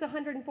 That was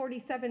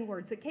 147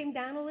 words. It came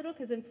down a little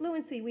because in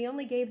fluency, we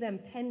only gave them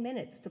 10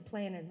 minutes to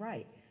plan and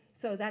write.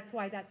 So that's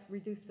why that's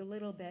reduced a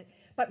little bit.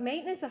 But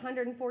maintenance,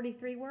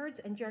 143 words,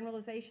 and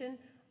generalization,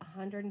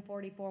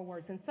 144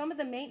 words. And some of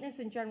the maintenance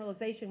and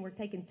generalization were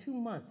taken 2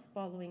 months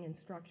following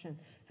instruction,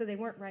 so they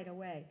weren't right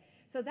away.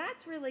 So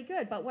that's really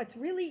good, but what's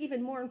really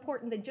even more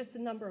important than just the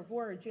number of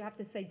words, you have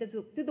to say,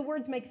 do the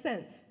words make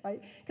sense,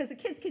 right? Because the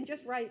kids can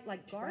just write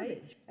like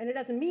garbage, and it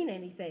doesn't mean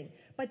anything.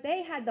 But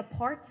they had the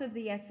parts of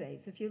the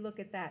essays, if you look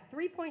at that.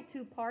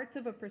 3.2 parts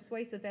of a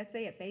persuasive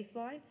essay at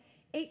baseline,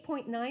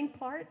 8.9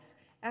 parts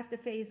after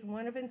phase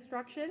 1 of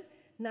instruction,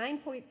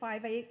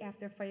 9.58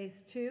 after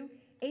phase 2,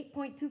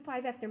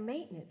 8.25 after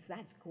maintenance.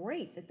 That's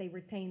great that they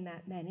retained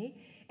that many.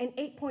 And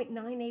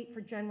 8.98 for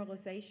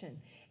generalization.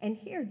 And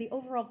here, the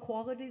overall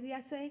quality of the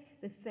essay,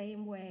 the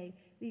same way.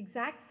 The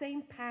exact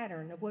same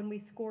pattern of when we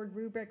scored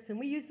rubrics. And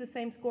we used the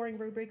same scoring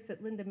rubrics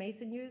that Linda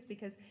Mason used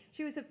because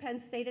she was at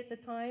Penn State at the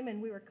time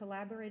and we were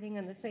collaborating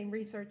on the same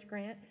research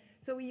grant.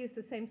 So we used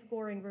the same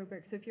scoring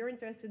rubrics. If you're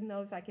interested in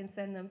those, I can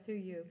send them to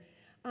you.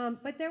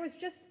 But there was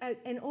just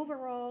an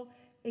overall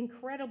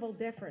incredible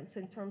difference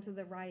in terms of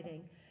the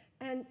writing.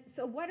 And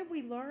so what have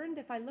we learned?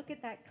 If I look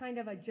at that kind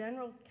of a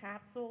general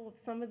capsule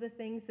of some of the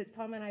things that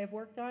Tom and I have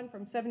worked on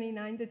from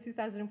 79 to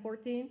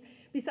 2014,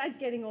 besides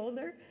getting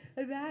older,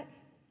 that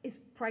is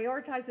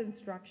prioritize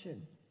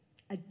instruction,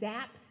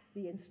 adapt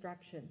the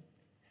instruction,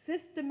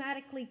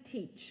 systematically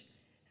teach,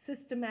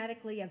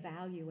 systematically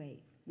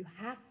evaluate. You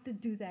have to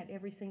do that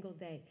every single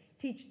day.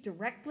 Teach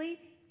directly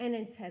and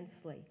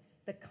intensely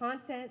the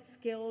content,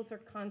 skills, or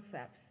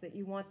concepts that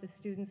you want the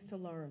students to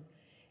learn.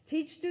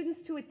 Teach students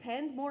to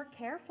attend more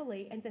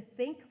carefully and to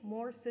think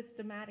more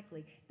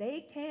systematically.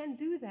 They can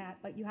do that,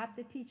 but you have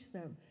to teach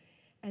them.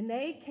 And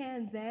they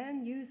can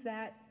then use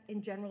that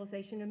in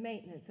generalization and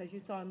maintenance, as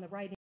you saw in the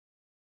writing.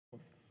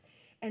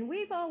 And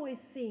we've always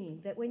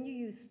seen that when you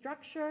use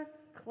structure,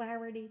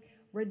 clarity,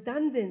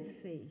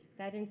 redundancy,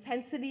 that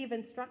intensity of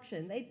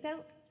instruction, they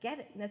don't get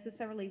it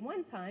necessarily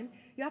one time.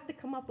 You have to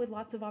come up with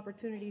lots of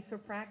opportunities for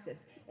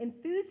practice.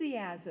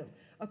 Enthusiasm,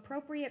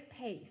 appropriate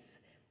pace,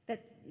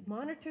 that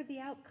monitor the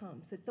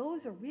outcomes, that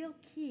those are real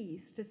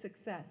keys to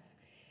success.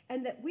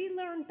 And that we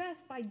learn best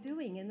by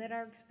doing, and that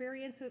our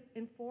experience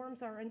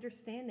informs our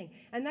understanding.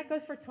 And that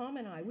goes for Tom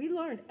and I. We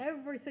learned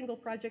every single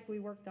project we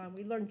worked on.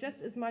 We learned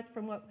just as much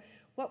from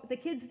what the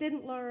kids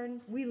didn't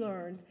learn, we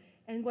learned.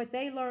 And what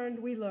they learned,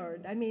 we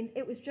learned. I mean,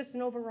 it was just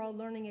an overall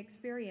learning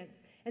experience.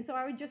 And so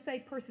I would just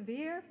say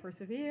persevere,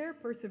 persevere,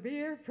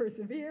 persevere,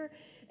 persevere.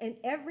 And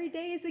every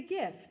day is a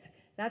gift.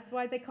 That's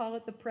why they call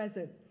it the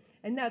present.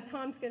 And now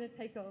Tom's going to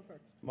take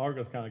over.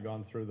 Margo's kind of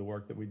gone through the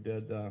work that we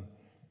did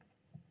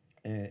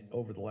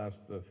over the last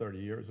 30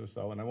 years or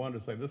so. And I wanted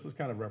to say this is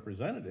kind of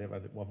representative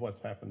of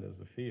what's happened as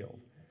a field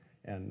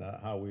and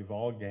how we've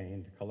all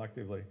gained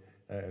collectively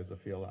as a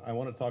field. I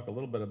want to talk a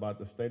little bit about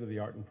the state of the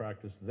art and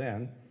practice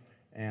then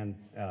and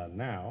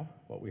now,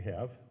 what we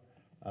have.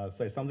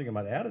 Say something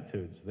about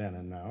attitudes then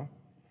and now,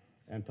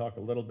 and talk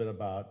a little bit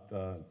about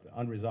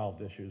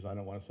unresolved issues. I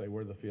don't want to say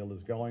where the field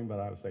is going, but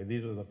I would say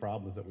these are the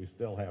problems that we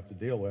still have to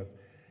deal with.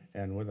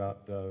 And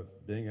without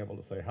being able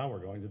to say how we're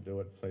going to do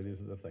it, say these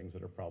are the things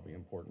that are probably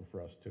important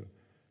for us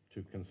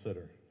to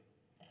consider.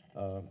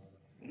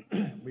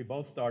 We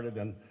both started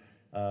in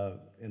the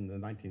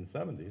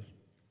 1970s,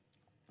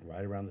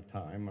 right around the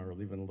time, or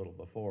even a little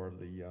before,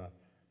 the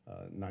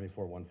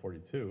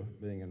 94-142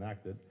 being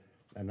enacted.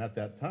 And at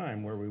that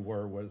time, where we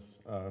were was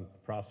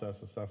process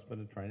assessment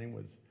and training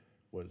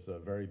was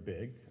very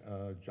big,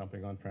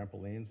 jumping on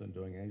trampolines and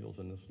doing angels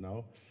in the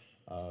snow,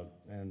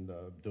 and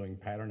doing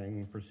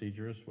patterning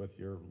procedures with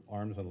your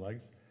arms and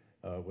legs,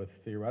 with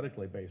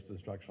theoretically based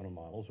instructional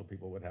models where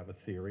people would have a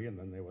theory and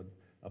then they would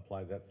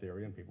apply that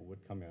theory and people would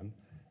come in.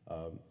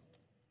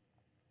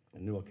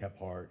 Newell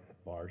Kephart,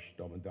 Barsh,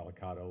 Doman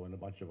Delicato, and a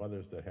bunch of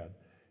others that had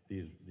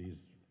these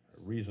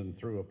reasoned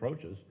through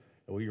approaches.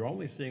 Well, you're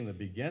only seeing the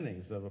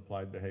beginnings of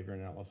applied behavior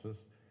analysis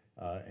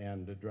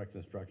and direct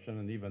instruction,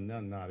 and even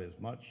then not as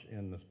much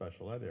in the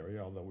special ed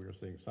area, although we were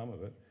seeing some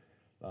of it.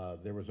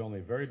 There was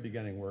only very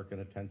beginning work in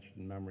attention,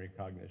 memory,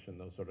 cognition,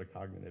 those sort of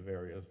cognitive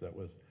areas that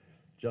was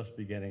just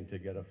beginning to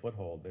get a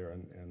foothold there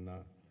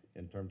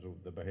in terms of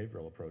the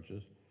behavioral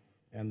approaches,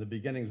 and the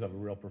beginnings of a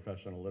real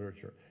professional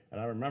literature.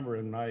 And I remember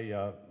in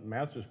my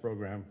master's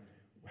program,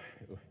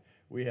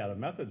 we had a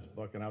methods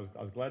book, and I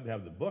was glad to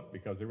have the book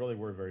because there really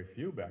were very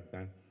few back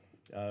then.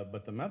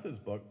 But the methods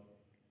book,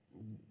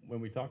 when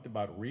we talked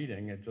about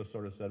reading, it just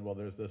sort of said, well,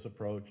 there's this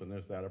approach, and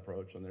there's that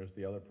approach, and there's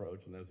the other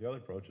approach, and there's the other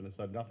approach, and it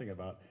said nothing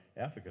about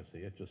efficacy.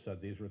 It just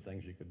said these were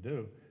things you could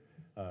do.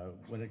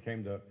 When it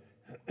came to,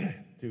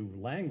 to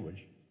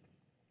language,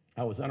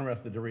 I was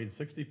interested to read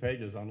 60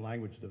 pages on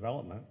language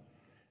development,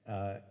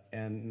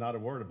 and not a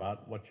word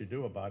about what you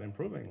do about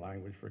improving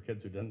language for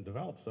kids who didn't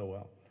develop so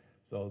well.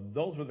 So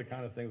those were the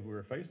kind of things we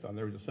were faced on.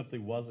 There just simply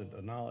wasn't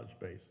a knowledge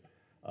base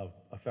of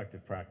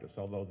effective practice,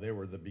 although they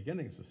were the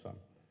beginnings of some.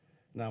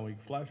 Now we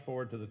flash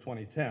forward to the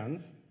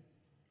 2010s.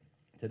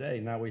 Today,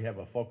 now we have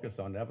a focus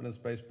on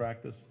evidence-based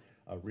practice,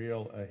 a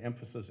real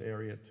emphasis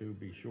area to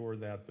be sure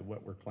that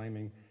what we're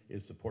claiming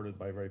is supported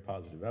by very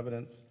positive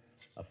evidence,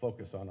 a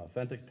focus on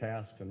authentic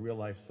tasks and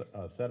real-life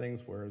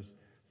settings, whereas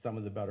some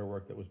of the better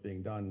work that was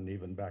being done,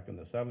 even back in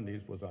the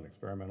 70s, was on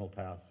experimental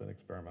tasks and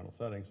experimental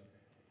settings.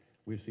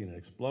 We've seen an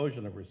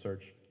explosion of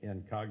research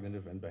in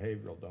cognitive and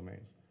behavioral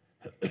domains.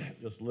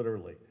 Just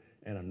literally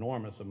an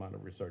enormous amount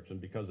of research, and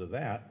because of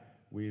that,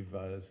 we've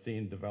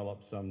seen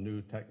develop some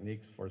new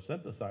techniques for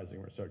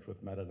synthesizing research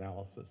with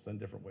meta-analysis and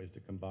different ways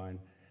to combine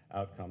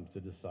outcomes to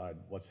decide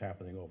what's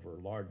happening over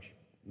large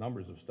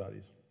numbers of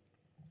studies.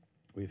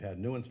 We've had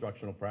new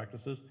instructional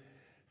practices,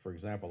 for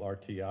example,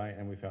 RTI,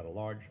 and we've had a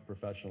large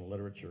professional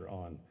literature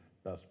on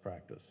best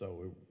practice.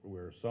 So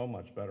we're so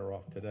much better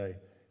off today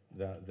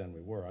than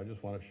we were. I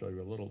just want to show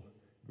you a little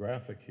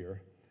graphic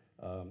here.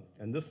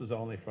 And this is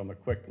only from a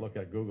quick look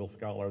at Google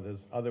Scholar.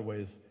 There's other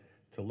ways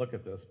to look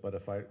at this, but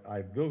if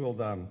I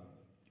Googled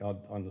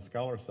on the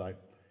Scholar site,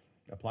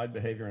 applied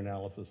behavior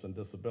analysis and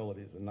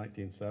disabilities in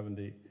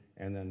 1970,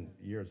 and then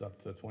years up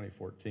to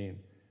 2014,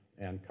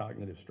 and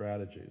cognitive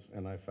strategies,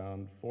 and I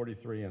found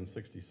 43 and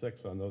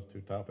 66 on those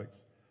two topics.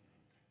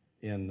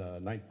 and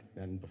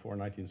before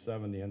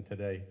 1970 and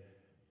today,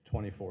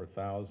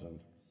 24,000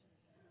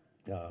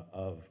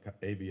 of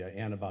ABA,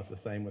 and about the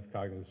same with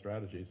cognitive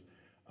strategies,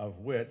 of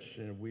which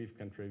we've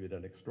contributed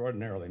an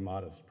extraordinarily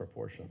modest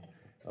proportion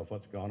of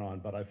what's gone on.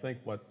 But I think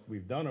what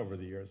we've done over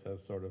the years has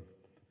sort of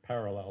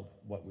paralleled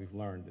what we've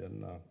learned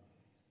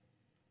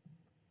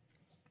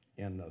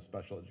in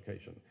special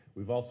education.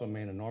 We've also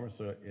made enormous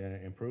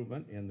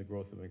improvement in the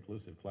growth of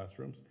inclusive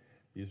classrooms.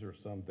 These are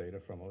some data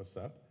from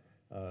OSEP,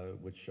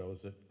 which shows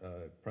that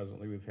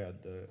presently we've had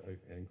an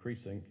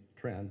increasing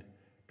trend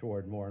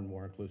toward more and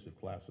more inclusive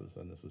classes,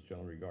 and this is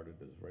generally regarded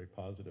as a very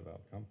positive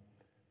outcome.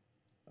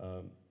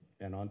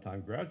 And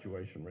on-time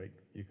graduation rate,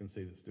 you can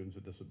see that students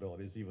with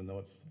disabilities, even though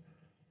it's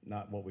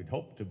not what we'd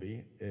hoped to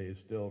be, is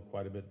still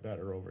quite a bit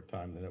better over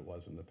time than it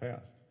was in the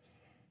past.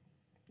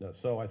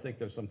 So I think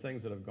there's some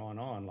things that have gone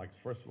on, like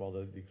first of all,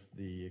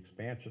 the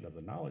expansion of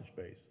the knowledge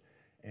base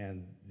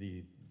and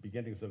the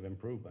beginnings of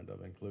improvement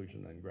of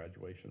inclusion and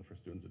graduation for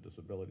students with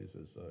disabilities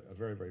is a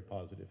very, very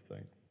positive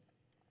thing.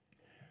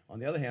 On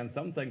the other hand,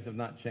 some things have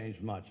not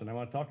changed much, and I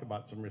want to talk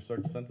about some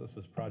research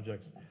synthesis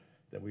projects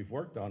that we've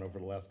worked on over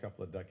the last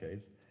couple of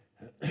decades.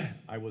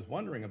 I was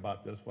wondering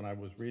about this when I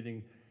was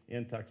reading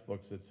in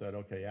textbooks that said,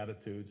 okay,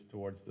 attitudes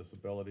towards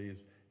disabilities,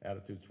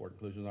 attitudes toward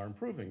inclusion are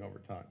improving over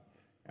time.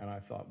 And I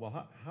thought,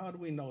 well, how do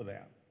we know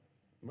that?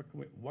 What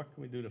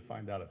can we do to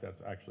find out if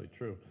that's actually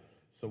true?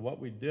 So what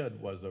we did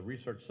was a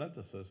research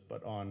synthesis,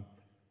 but on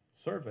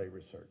survey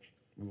research.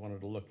 We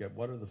wanted to look at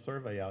what are the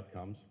survey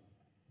outcomes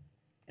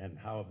and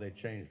how have they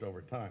changed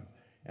over time.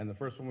 And the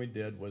first one we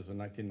did was in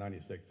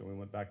 1996, and we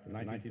went back to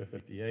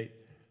 1958,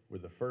 where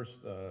the first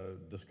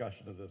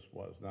discussion of this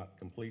was not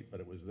complete, but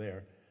it was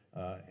there,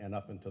 and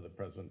up until the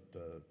present,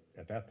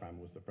 at that time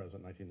was the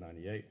present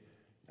 1998.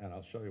 And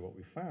I'll show you what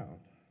we found.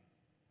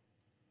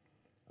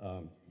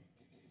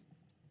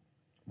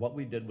 What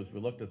we did was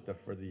we looked at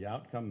for the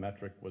outcome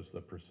metric was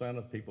the percent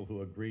of people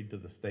who agreed to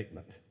the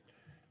statement,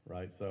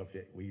 right? So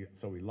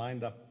we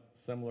lined up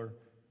similar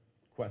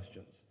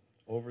questions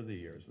over the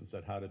years and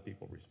said, how did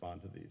people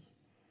respond to these?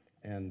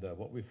 And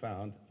what we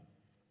found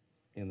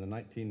in the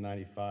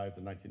 1995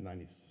 to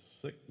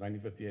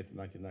 1958 to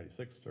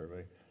 1996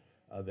 survey,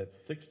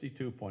 that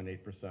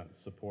 62.8%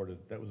 supported,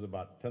 that was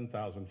about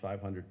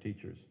 10,500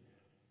 teachers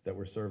that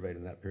were surveyed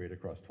in that period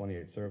across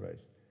 28 surveys.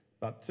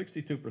 About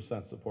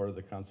 62% supported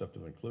the concept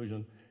of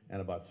inclusion,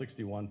 and about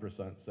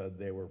 61% said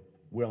they were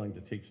willing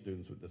to teach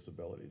students with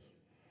disabilities.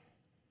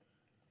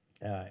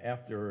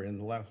 In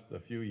the last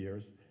few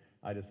years,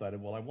 I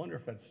decided, well, I wonder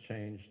if that's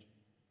changed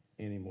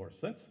any more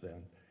since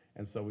then.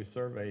 And so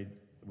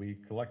we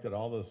collected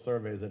all those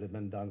surveys that had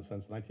been done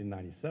since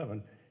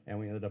 1997, and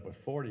we ended up with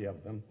 40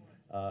 of them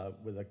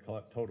with a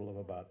total of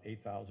about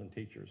 8,000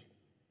 teachers.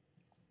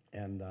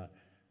 And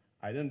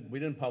we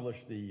didn't publish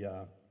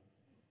the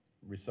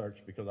research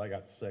because I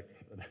got sick,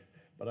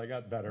 but I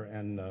got better,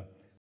 and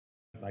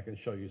I can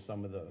show you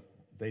some of the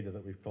data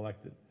that we've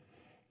collected.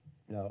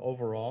 Now,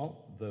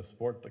 overall, the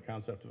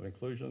concept of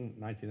inclusion,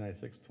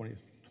 1996,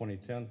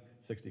 2010,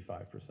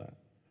 65%.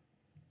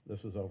 This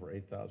is over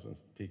 8,000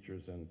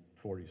 teachers and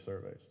 40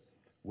 surveys.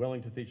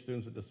 Willing to teach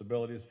students with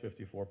disabilities,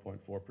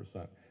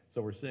 54.4%.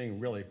 So we're seeing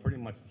really pretty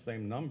much the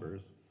same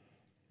numbers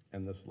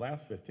in this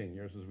last 15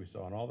 years as we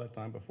saw in all that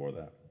time before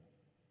that.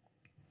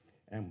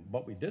 And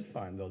what we did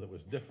find, though, that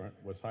was different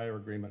was higher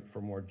agreement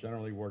for more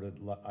generally worded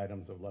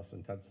items of less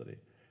intensity.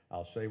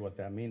 I'll show you what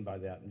that means by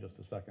that in just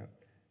a second.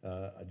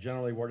 A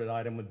generally worded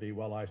item would be,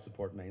 well, I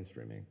support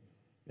mainstreaming.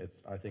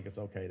 I think it's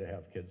okay to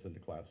have kids into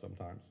class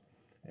sometimes.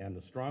 And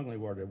the strongly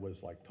worded was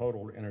like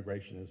total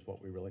integration is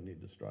what we really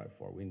need to strive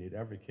for. We need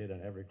every kid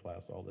in every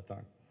class all the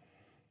time,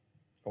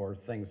 or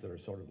things that are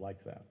sort of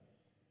like that.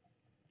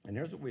 And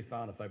here's what we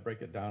found if I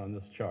break it down on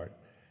this chart.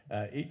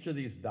 Each of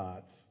these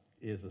dots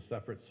is a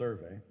separate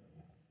survey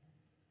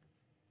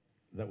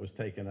that was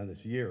taken, and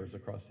it's years,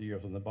 across the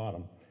years on the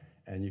bottom.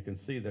 And you can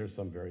see there's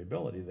some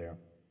variability there.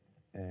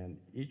 And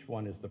each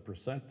one is the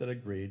percent that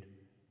agreed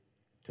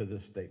to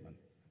this statement.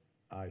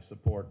 I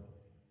support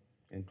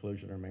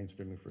inclusion or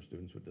mainstreaming for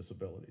students with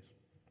disabilities.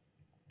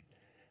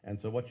 And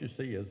so what you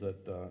see is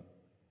that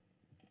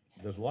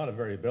there's a lot of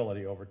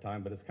variability over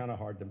time, but it's kind of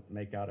hard to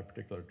make out a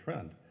particular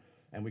trend.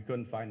 And we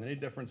couldn't find any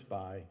difference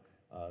by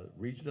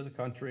region of the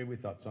country. We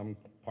thought some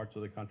parts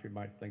of the country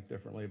might think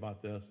differently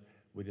about this.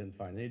 We didn't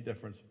find any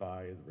difference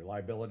by the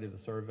reliability of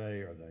the survey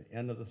or the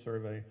end of the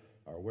survey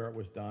or where it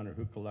was done or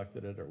who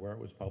collected it or where it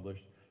was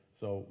published.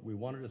 So we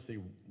wanted to see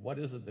what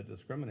is it that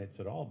discriminates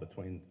at all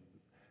between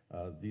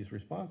these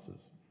responses.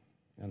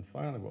 And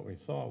finally, what we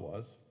saw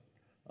was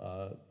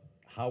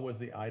how was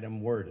the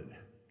item worded?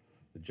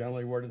 The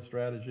generally worded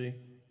strategy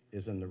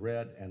is in the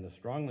red, and the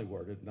strongly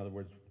worded, in other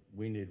words,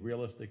 we need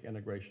realistic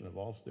integration of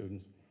all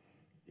students,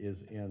 is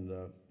in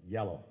the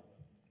yellow.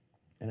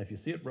 And if you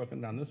see it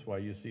broken down this way,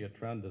 you see a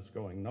trend that's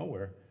going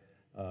nowhere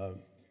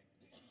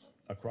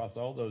across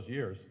all those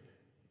years,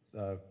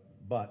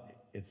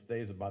 but it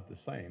stays about the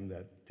same,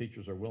 that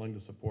teachers are willing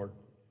to support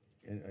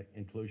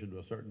inclusion to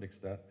a certain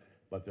extent,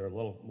 but they're a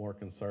little more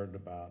concerned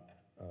about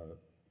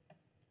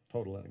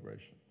total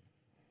integration.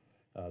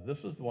 This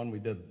is the one we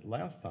did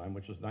last time,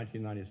 which was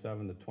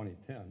 1997 to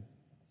 2010.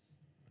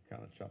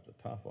 Kind of chopped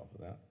the top off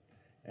of that.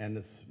 And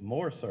it's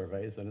more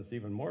surveys, and it's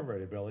even more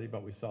variability,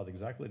 but we saw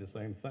exactly the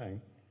same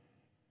thing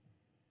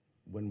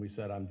when we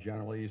said I'm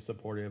generally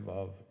supportive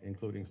of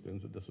including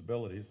students with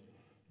disabilities.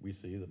 We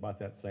see about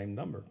that same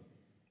number.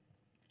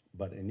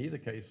 But in either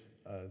case,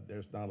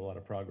 there's not a lot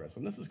of progress.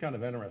 And this is kind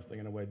of interesting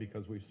in a way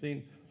because we've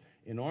seen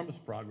enormous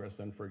progress.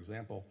 And for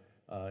example,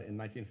 in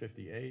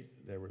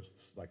 1958, there was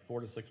like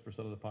 4 to 6%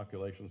 of the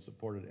population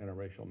supported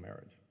interracial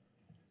marriage.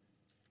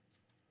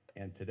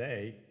 And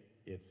today,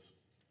 it's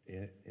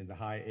in the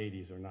high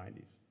 80s or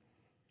 90s.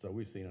 So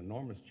we've seen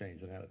enormous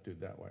change in attitude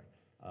that way.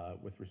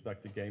 With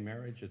respect to gay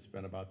marriage, it's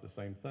been about the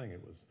same thing.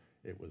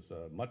 It was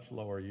much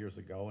lower years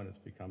ago, and it's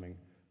becoming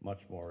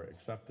much more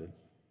accepted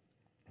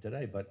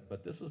today.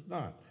 But this is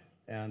not.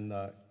 And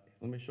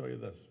let me show you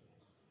this.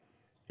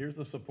 Here's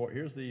the support.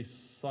 Here's the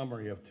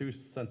summary of 2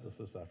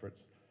 synthesis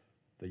efforts.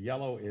 The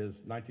yellow is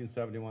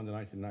 1971 to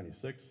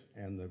 1996,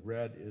 and the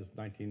red is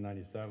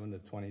 1997 to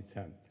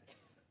 2010.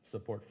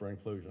 Support for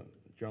inclusion.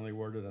 Generally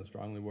worded and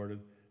strongly worded.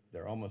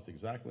 They're almost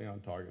exactly on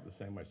target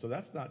the same way. So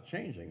that's not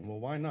changing. Well,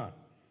 why not?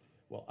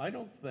 Well, I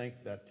don't think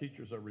that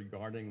teachers are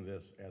regarding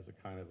this as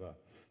a kind of a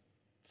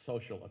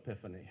social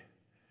epiphany.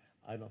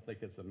 I don't think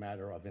it's a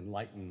matter of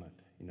enlightenment,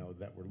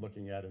 that we're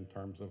looking at in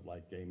terms of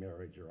like gay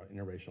marriage or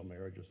interracial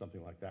marriage or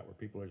something like that, where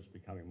people are just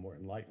becoming more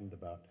enlightened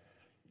about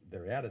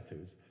their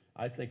attitudes.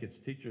 I think it's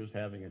teachers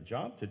having a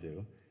job to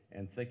do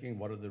and thinking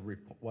what are the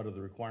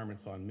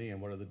requirements on me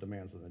and what are the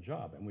demands of the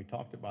job. And we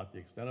talked about the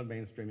extent of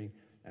mainstreaming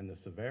and the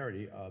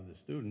severity of the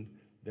student.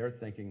 They're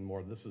thinking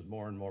more, this is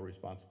more and more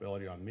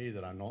responsibility on me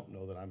that I don't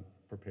know that I'm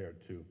prepared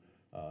to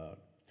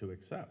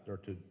accept or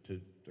to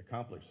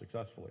accomplish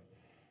successfully.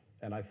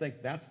 And I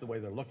think that's the way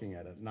they're looking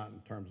at it, not in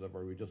terms of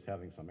are we just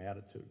having some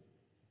attitude.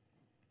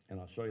 And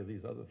I'll show you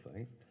these other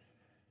things.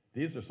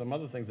 These are some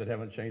other things that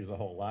haven't changed a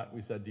whole lot.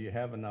 We said, do you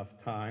have enough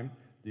time?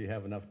 Do you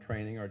have enough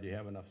training, or do you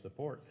have enough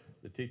support?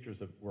 The teachers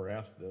were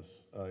asked this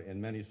in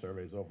many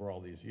surveys over all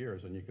these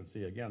years, and you can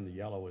see again the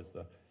yellow is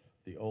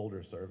the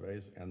older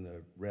surveys and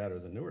the red are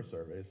the newer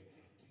surveys.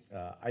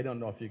 I don't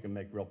know if you can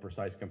make real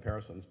precise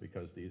comparisons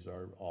because these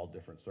are all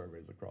different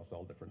surveys across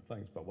all different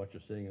things, but what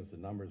you're seeing is the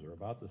numbers are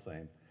about the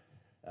same.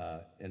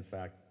 In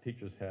fact,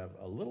 teachers have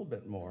a little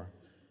bit more.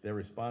 They're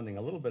responding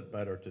a little bit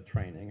better to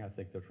training. I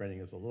think their training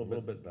is a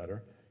little bit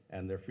better,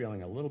 and they're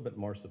feeling a little bit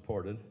more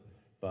supported.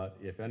 But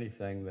if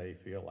anything, they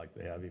feel like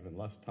they have even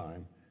less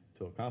time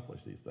to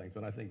accomplish these things.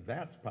 And I think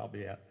that's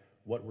probably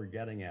what we're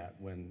getting at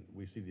when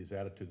we see these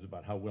attitudes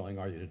about how willing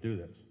are you to do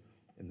this.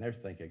 And they're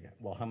thinking,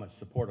 well, how much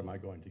support am I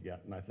going to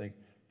get? And I think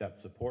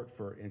that support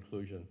for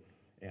inclusion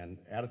and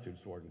attitudes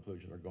toward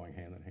inclusion are going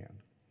hand in hand.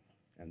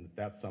 And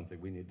that's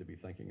something we need to be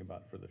thinking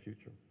about for the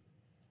future.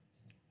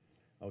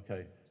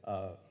 Okay,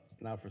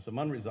 now for some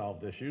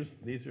unresolved issues,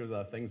 these are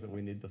the things that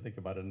we need to think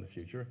about in the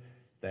future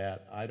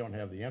that I don't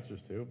have the answers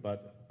to,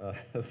 but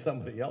if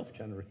somebody else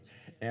can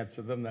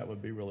answer them, that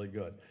would be really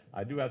good.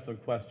 I do have some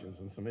questions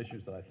and some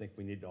issues that I think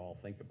we need to all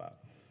think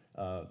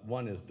about.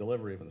 One is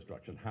delivery of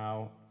instruction.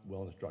 How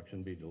will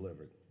instruction be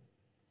delivered?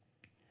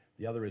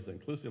 The other is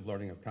inclusive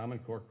learning of common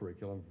core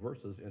curriculum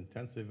versus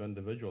intensive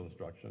individual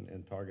instruction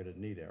in targeted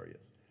need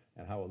areas,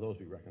 and how will those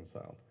be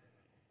reconciled?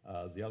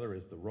 The other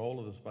is the role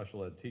of the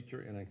special ed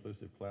teacher in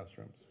inclusive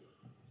classrooms.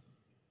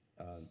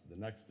 The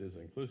next is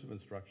inclusive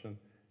instruction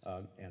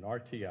and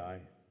RTI.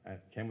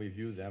 Can we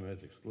view them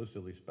as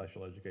exclusively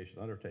special education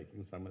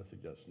undertakings? I'm going to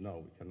suggest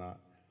no, we cannot.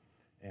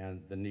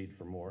 And the need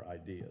for more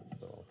ideas.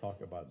 So I'll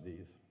talk about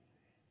these.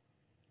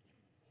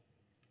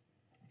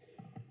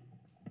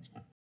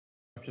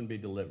 Instruction be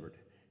delivered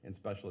in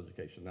special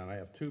education. Now I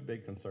have 2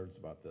 big concerns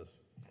about this.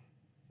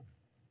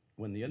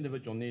 When the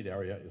individual need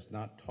area is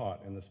not taught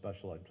in the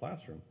special ed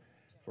classroom,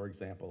 for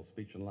example,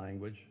 speech and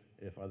language,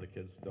 if other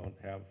kids don't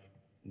have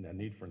a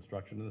need for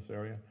instruction in this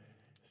area,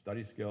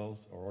 study skills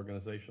or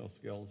organizational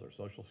skills or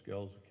social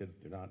skills, kids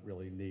do not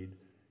really need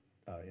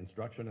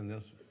instruction in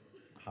this.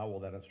 How will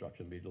that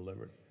instruction be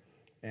delivered?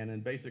 And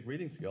in basic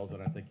reading skills,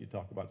 and I think you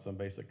talk about some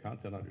basic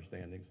content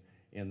understandings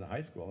in the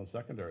high school and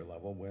secondary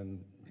level when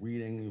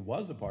reading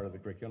was a part of the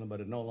curriculum, but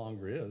it no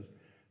longer is,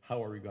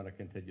 how are we going to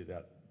continue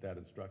that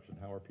instruction?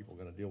 How are people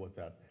going to deal with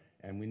that?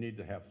 And we need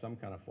to have some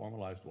kind of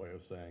formalized way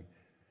of saying,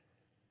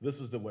 this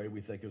is the way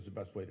we think is the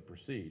best way to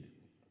proceed,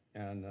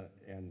 and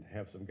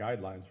have some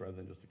guidelines rather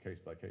than just a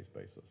case-by-case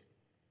basis.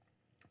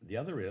 The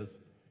other is,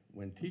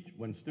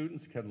 when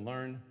students can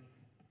learn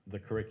the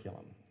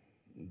curriculum,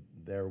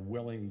 they're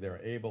willing,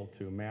 they're able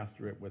to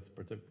master it with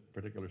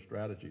particular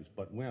strategies,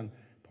 but when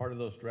part of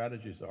those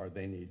strategies are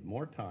they need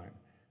more time,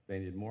 they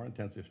need more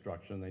intensive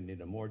instruction, they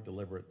need a more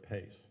deliberate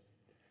pace.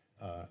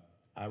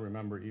 I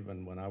remember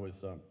even when I was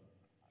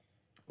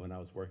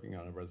working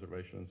on a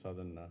reservation in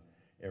southern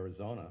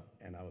Arizona,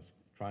 and I was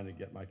trying to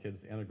get my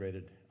kids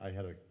integrated. I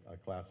had a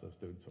class of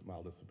students with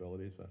mild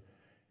disabilities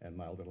and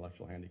mild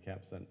intellectual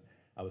handicaps, and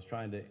I was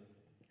trying to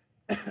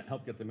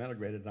help get them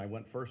integrated, and I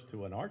went first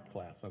to an art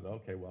class. I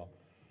thought, okay, well,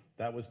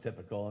 that was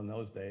typical in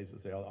those days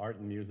to say, oh, art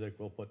and music,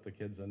 we'll put the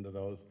kids into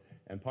those.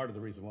 And part of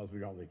the reason was we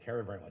don't really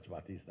care very much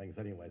about these things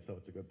anyway, so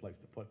it's a good place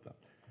to put them.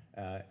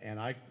 And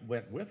I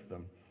went with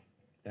them,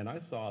 and I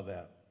saw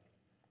that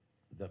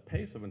the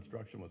pace of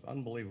instruction was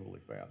unbelievably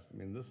fast. I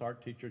mean, this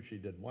art teacher, she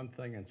did one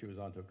thing and she was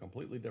on to a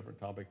completely different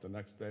topic the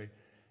next day,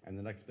 and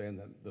the next day,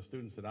 and the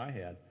students that I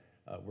had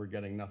were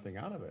getting nothing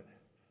out of it.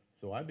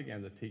 So I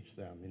began to teach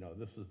them, you know,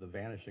 this is the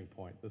vanishing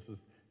point. This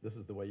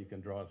is the way you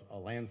can draw a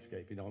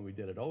landscape. You know, and we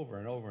did it over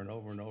and over and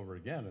over and over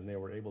again, and they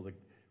were able to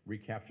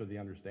recapture the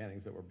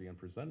understandings that were being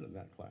presented in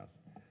that class.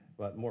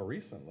 But more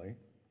recently,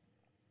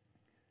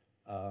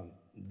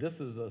 this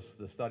is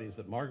the studies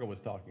that Margo was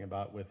talking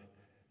about with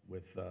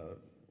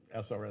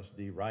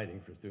SRSD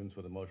writing for students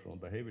with emotional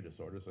and behavior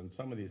disorders, and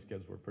some of these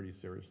kids were pretty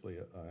seriously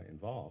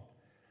involved.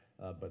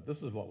 But this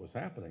is what was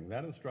happening.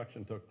 That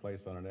instruction took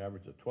place on an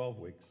average of 12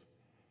 weeks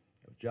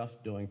of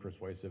just doing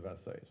persuasive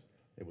essays.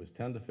 It was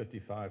 10 to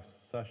 55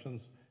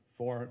 sessions,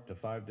 4 to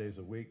 5 days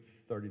a week,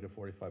 30 to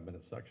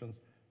 45-minute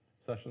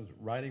sessions,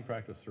 writing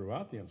practice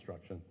throughout the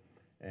instruction,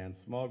 and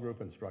small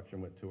group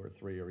instruction with 2 or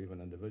 3 or even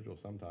individual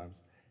sometimes.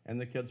 And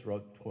the kids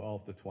wrote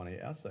 12 to 20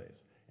 essays,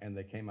 and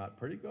they came out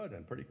pretty good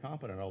and pretty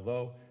competent,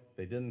 although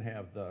they didn't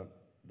have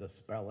the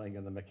spelling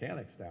and the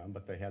mechanics down,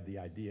 but they had the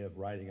idea of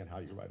writing and how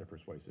you write a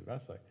persuasive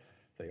essay.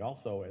 They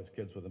also, as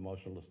kids with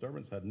emotional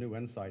disturbance, had new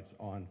insights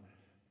on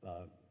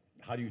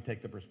how do you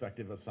take the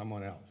perspective of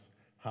someone else?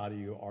 How do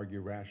you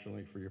argue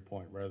rationally for your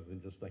point rather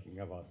than just thinking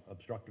of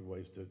obstructive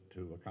ways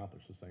to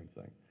accomplish the same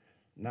thing?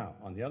 Now,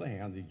 on the other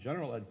hand, the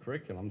general ed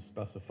curriculum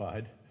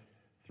specified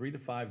 3 to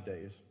 5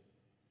 days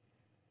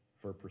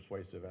for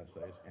persuasive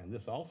essays, and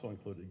this also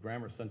included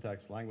grammar,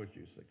 syntax, language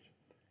usage.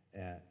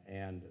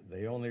 And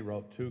they only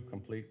wrote 2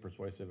 complete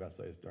persuasive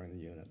essays during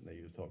the unit, and they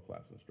used whole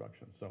class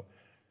instruction. So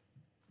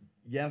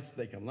yes,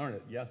 they can learn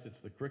it. Yes, it's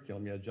the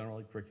curriculum. Yeah, general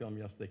ed curriculum.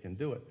 Yes, they can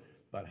do it.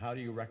 But how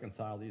do you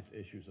reconcile these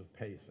issues of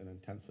pace and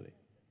intensity?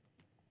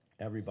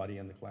 Everybody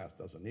in the class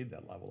doesn't need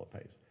that level of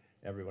pace.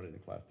 Everybody in the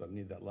class doesn't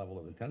need that level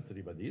of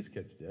intensity, but these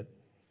kids did.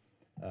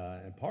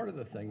 And part of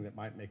the thing that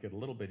might make it a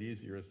little bit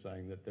easier is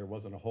saying that there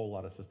wasn't a whole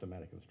lot of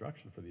systematic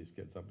instruction for these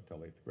kids up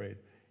until 8th grade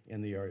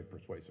in the area of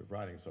persuasive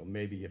writing. So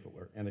maybe if it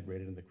were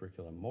integrated in the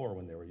curriculum more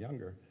when they were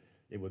younger,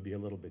 it would be a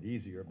little bit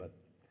easier. But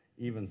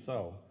even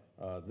so,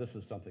 this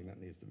is something that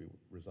needs to be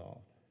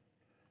resolved.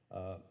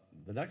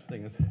 The next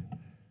thing is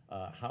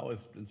how is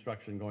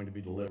instruction going to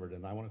be delivered?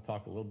 And I want to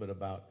talk a little bit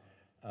about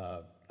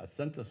a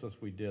synthesis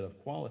we did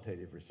of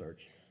qualitative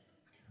research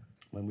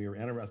when we were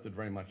interested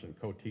very much in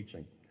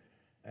co-teaching.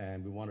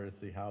 And we wanted to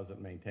see how is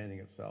it maintaining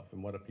itself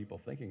and what are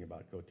people thinking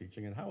about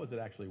co-teaching and how is it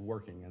actually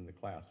working in the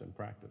class in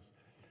practice.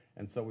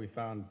 And so we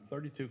found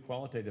 32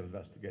 qualitative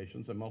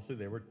investigations, and mostly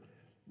they were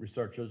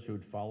researchers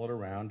who'd followed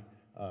around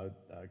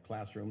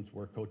classrooms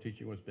where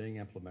co-teaching was being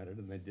implemented,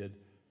 and they did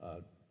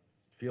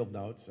field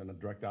notes and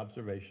direct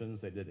observations,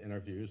 they did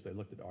interviews, they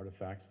looked at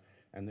artifacts,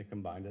 and they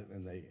combined it,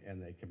 and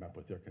they came up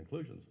with their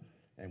conclusions.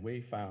 And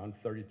we found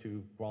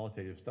 32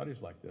 qualitative studies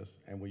like this,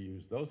 and we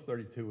used those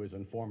 32 as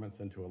informants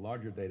into a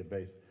larger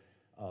database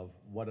of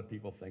what do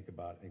people think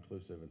about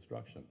inclusive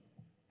instruction.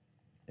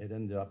 It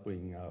ended up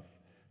being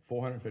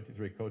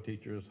 453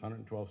 co-teachers,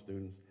 112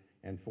 students,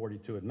 and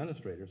 42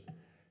 administrators.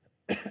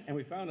 And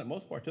we found that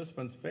most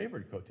participants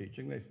favored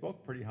co-teaching. They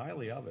spoke pretty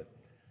highly of it.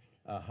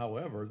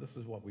 However, this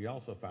is what we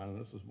also found,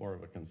 and this is more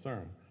of a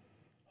concern.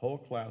 Whole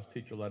class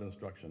teacher-led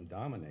instruction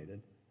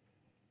dominated.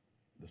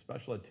 The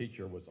special ed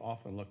teacher was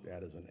often looked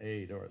at as an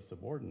aide or a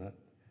subordinate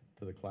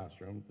to the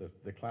classroom.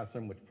 The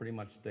classroom which pretty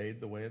much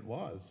stayed the way it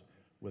was,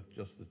 with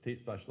just the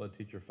special ed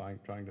teacher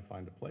trying to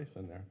find a place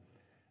in there.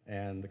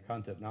 And the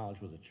content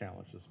knowledge was a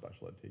challenge to the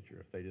special ed teacher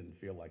if they didn't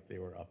feel like they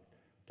were up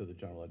to the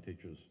general ed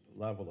teacher's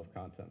level of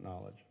content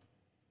knowledge.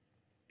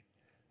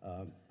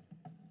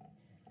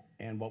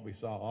 And what we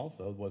saw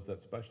also was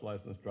that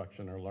specialized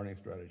instruction or learning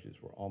strategies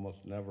were almost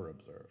never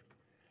observed.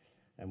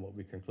 And what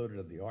we concluded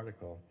in the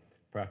article,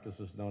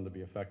 practices known to be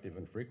effective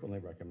and frequently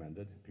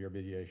recommended: peer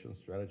mediation,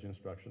 strategy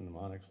instruction,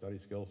 mnemonics, study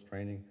skills,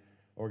 training,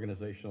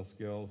 organizational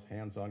skills,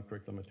 hands-on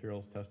curriculum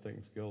materials,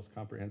 testing skills,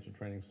 comprehension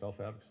training,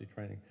 self-advocacy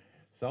training,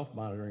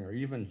 self-monitoring, or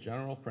even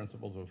general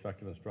principles of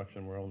effective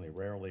instruction were only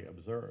rarely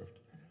observed.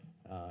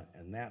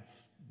 And that's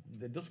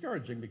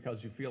discouraging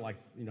because you feel like,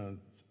 you know,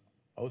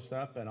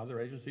 OSEP and other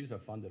agencies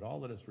have funded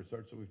all of this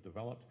research that we've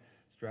developed,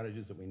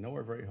 strategies that we know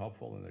are very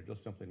helpful, and they're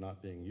just simply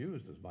not being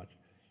used as much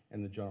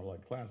in the general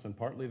ed class. And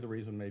partly the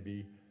reason may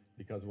be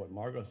because of what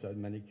Margo said,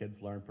 many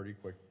kids learn pretty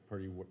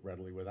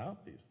readily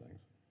without these things.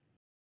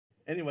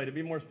 Anyway, to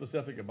be more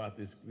specific about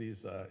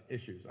these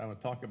issues, I want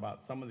to talk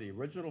about some of the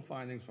original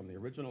findings from the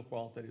original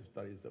qualitative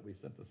studies that we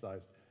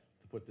synthesized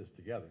to put this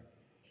together.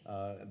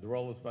 The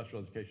role of the special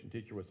education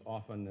teacher was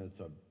often as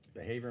a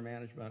behavior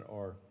management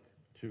or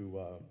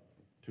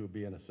to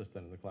be an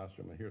assistant in the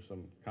classroom. And here's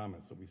some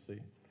comments that we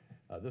see.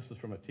 This is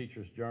from a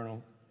teacher's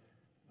journal,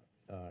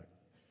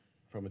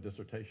 from a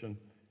dissertation.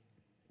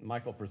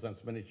 Michael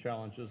presents many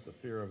challenges. The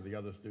fear of the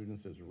other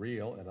students is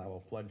real, and I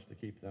will pledge to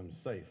keep them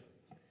safe.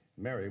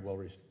 Mary will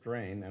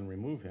restrain and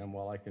remove him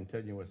while I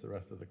continue with the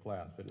rest of the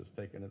class. It has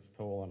taken its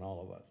toll on all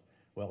of us.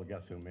 Well,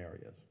 guess who Mary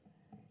is?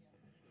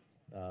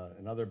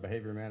 Another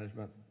behavior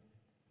management.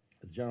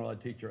 The general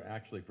ed teacher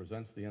actually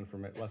presents the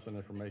lesson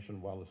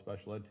information while the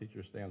special ed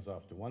teacher stands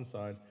off to one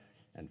side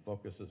and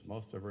focuses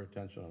most of her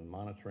attention on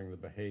monitoring the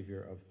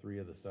behavior of 3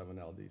 of the 7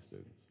 LD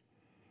students.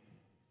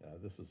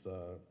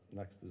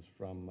 Next is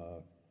from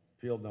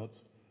field notes.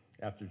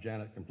 After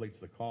Janet completes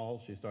the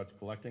calls, she starts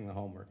collecting the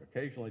homework.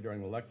 Occasionally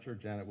during the lecture,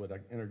 Janet would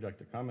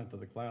interject a comment to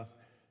the class.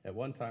 At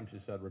one time she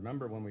said,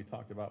 "Remember when we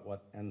talked about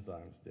what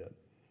enzymes did?"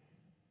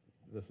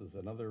 This is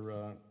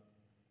another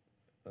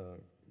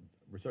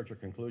researcher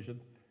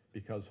conclusion.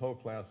 Because whole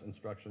class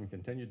instruction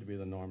continued to be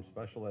the norm,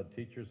 special ed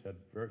teachers had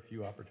very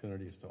few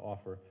opportunities to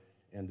offer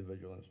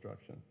individual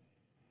instruction.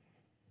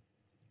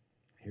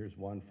 Here's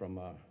one from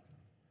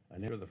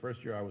the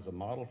first year I was a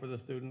model for the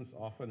students.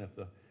 Often if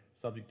the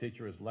subject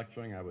teacher is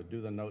lecturing, I would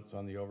do the notes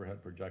on the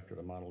overhead projector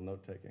to model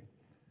note-taking.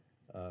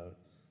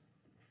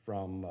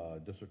 From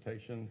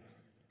dissertation,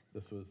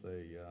 this was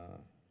a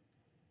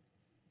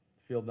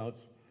field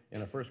notes.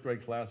 In a first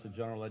grade class, the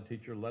general ed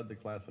teacher led the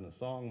class in a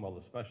song while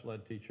the special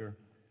ed teacher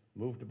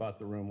moved about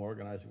the room,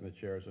 organizing the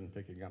chairs and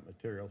picking up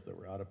materials that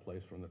were out of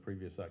place from the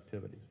previous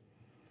activities.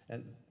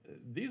 And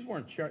these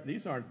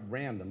aren't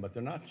random, but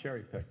they're not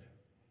cherry-picked.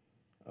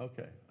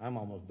 Okay, I'm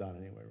almost done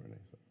anyway,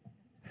 Renee.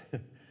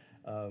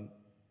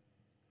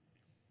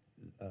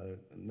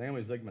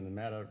 Naomi Zygmunt and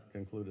Matta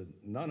concluded,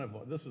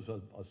 this was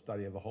a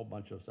study of a whole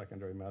bunch of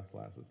secondary math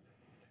classes.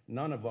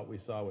 None of what we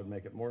saw would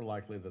make it more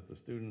likely that the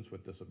students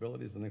with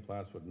disabilities in the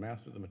class would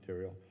master the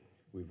material.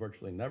 We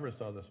virtually never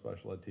saw the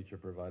special ed teacher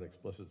provide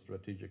explicit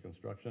strategic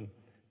instruction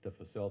to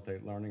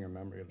facilitate learning or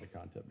memory of the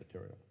content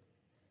material.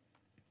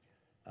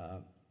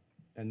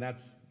 And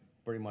that's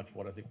pretty much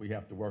what I think we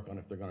have to work on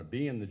if they're going to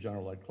be in the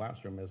general ed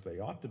classroom, as they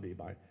ought to be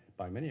by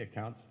many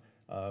accounts.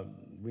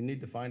 We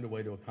need to find a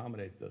way to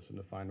accommodate this and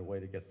to find a way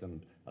to get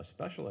them a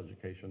special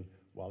education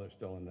while they're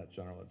still in that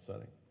general ed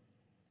setting.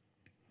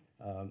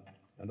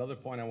 Another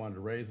point I wanted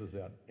to raise is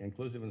that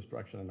inclusive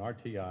instruction in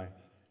RTI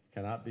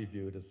cannot be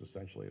viewed as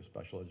essentially a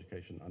special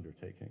education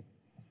undertaking.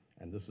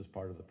 And this is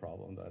part of the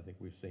problem that I think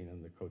we've seen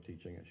in the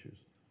co-teaching issues.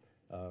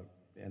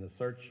 In a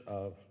search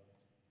of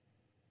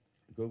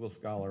Google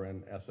Scholar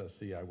and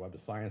SSCI Web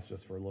of Science,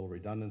 just for a little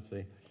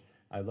redundancy,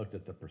 I looked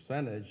at the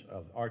percentage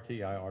of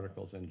RTI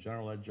articles in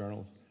general ed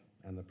journals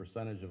and the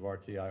percentage of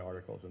RTI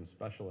articles in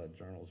special ed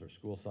journals or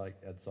school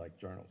psych, ed psych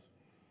journals.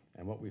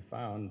 And what we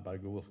found by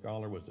Google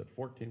Scholar was that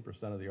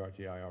 14% of the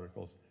RTI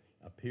articles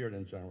appeared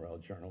in general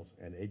ed journals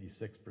and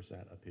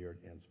 86% appeared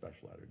in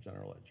special ed or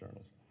general ed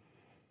journals.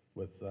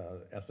 With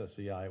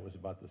SSCI, it was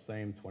about the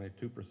same,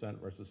 22%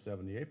 versus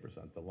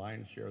 78%. The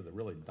lion's share, the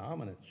really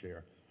dominant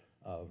share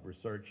of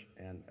research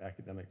and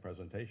academic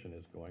presentation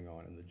is going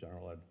on in the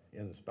general ed,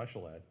 in the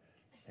special ed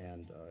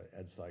and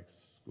ed psych,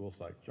 school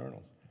psych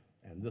journals.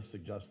 And this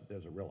suggests that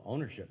there's a real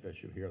ownership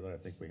issue here that I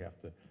think we have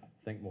to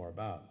think more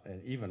about.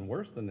 And even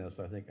worse than this,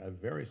 I think a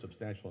very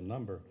substantial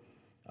number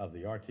of the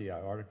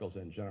RTI articles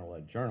in general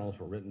ed journals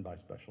were written by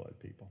special ed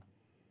people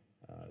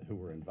who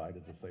were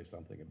invited to say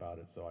something about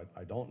it. So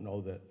I don't know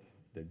that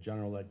the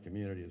general ed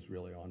community is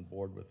really on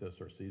board with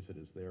this or sees it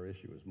as their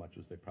issue as much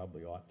as they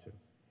probably ought to.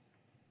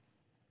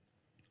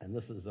 And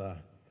this is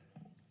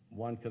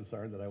one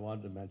concern that I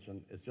wanted to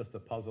mention. It's just a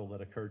puzzle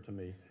that occurred to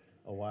me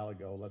a while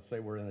ago. Let's say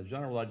we're in a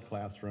general ed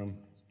classroom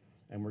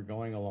and we're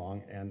going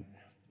along, and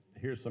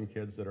here's some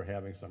kids that are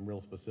having some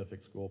real specific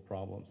school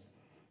problems.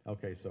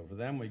 Okay, so for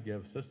them we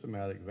give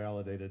systematic,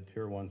 validated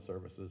Tier 1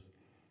 services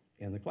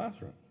in the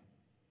classroom.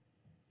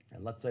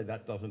 And let's say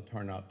that doesn't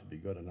turn out to be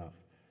good enough.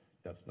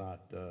 That's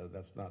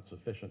not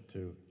sufficient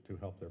to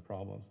help their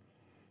problems.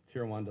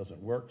 Tier 1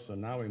 doesn't work, so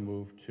now we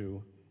move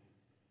to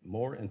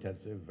more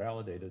intensive,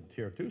 validated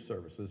Tier 2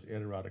 services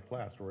in or out of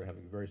class, where we're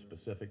having very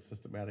specific,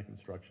 systematic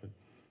instruction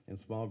in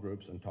small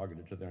groups and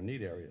targeted to their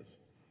need areas.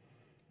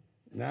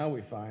 Now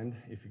we find,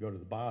 if you go to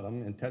the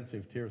bottom,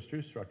 intensive Tier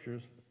 2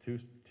 structures,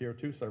 Tier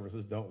 2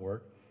 services don't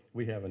work.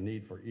 We have a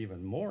need for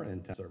even more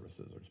intense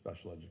services or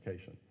special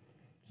education.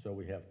 So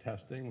we have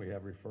testing, we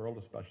have referral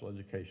to special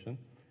education.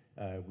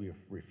 We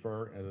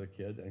refer the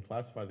kid and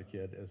classify the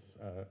kid as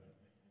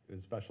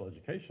in special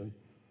education.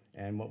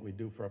 And what we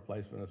do for a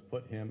placement is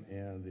put him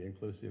in the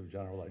inclusive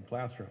general ed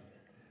classroom.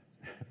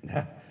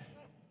 Now,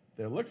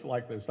 there looks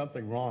like there's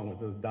something wrong with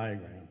this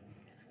diagram.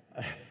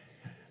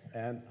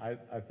 And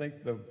I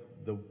think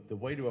the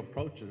way to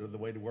approach it, or the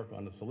way to work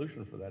on the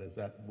solution for that, is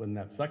that when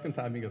that second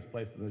time he gets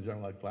placed in the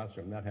general ed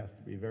classroom, that has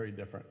to be very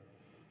different.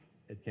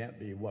 It can't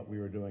be what we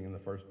were doing in the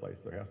first place.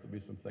 There has to be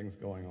some things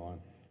going on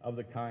of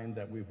the kind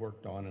that we've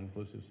worked on in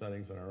inclusive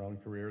settings in our own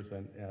careers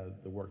and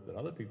the work that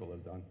other people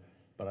have done.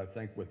 But I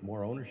think with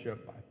more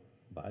ownership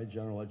by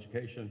general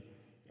education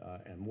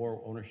and more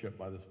ownership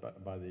by the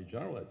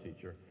general ed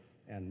teacher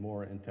and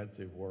more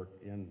intensive work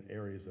in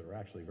areas that are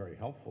actually very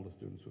helpful to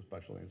students with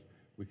special needs,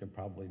 we can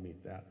probably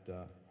meet that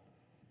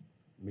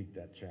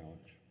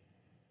challenge.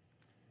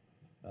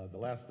 The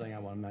last thing I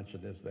want to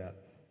mention is that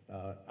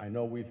I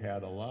know we've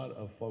had a lot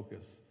of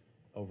focus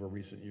over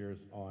recent years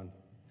on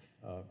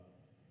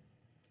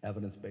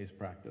evidence-based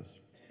practice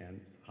and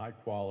high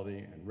quality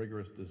and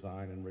rigorous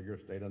design and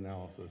rigorous data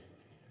analysis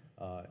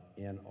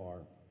in our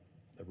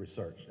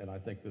research. And I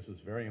think this is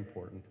very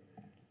important,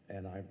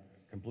 and I'm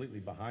completely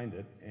behind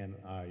it, and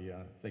I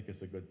think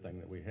it's a good thing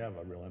that we have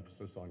a real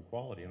emphasis on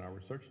quality in our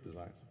research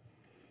designs.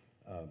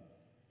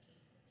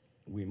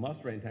 We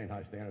must maintain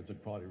high standards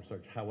of quality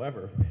research.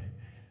 However,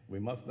 we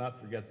must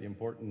not forget the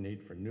important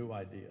need for new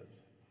ideas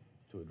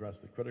to address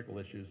the critical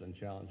issues and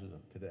challenges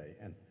of today.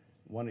 And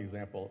one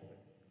example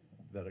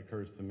that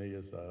occurs to me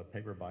is a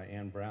paper by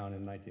Anne Brown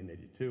in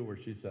 1982, where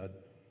she said,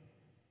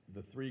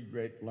 the three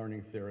great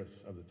learning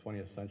theorists of the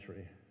 20th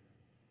century,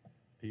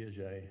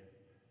 Piaget,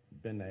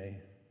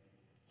 Binet,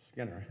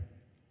 Skinner,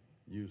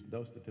 used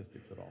no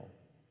statistics at all,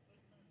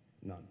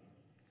 none.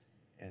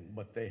 And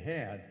what they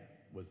had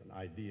was an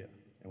idea,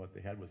 and what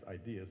they had was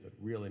ideas that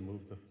really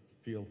moved the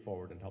field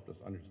forward and helped us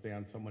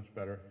understand so much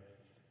better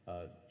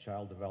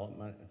child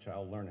development and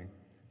child learning,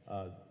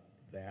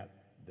 that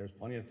there's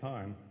plenty of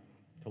time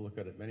to look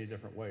at it many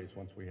different ways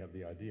once we have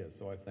the ideas.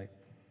 So I think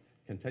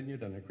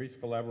continued and increased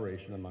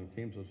collaboration among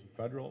teams of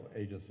federal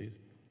agencies,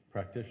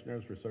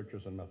 practitioners,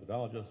 researchers, and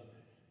methodologists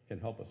can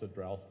help us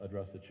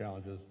address the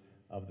challenges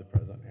of the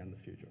present and the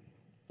future.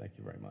 Thank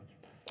you very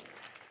much.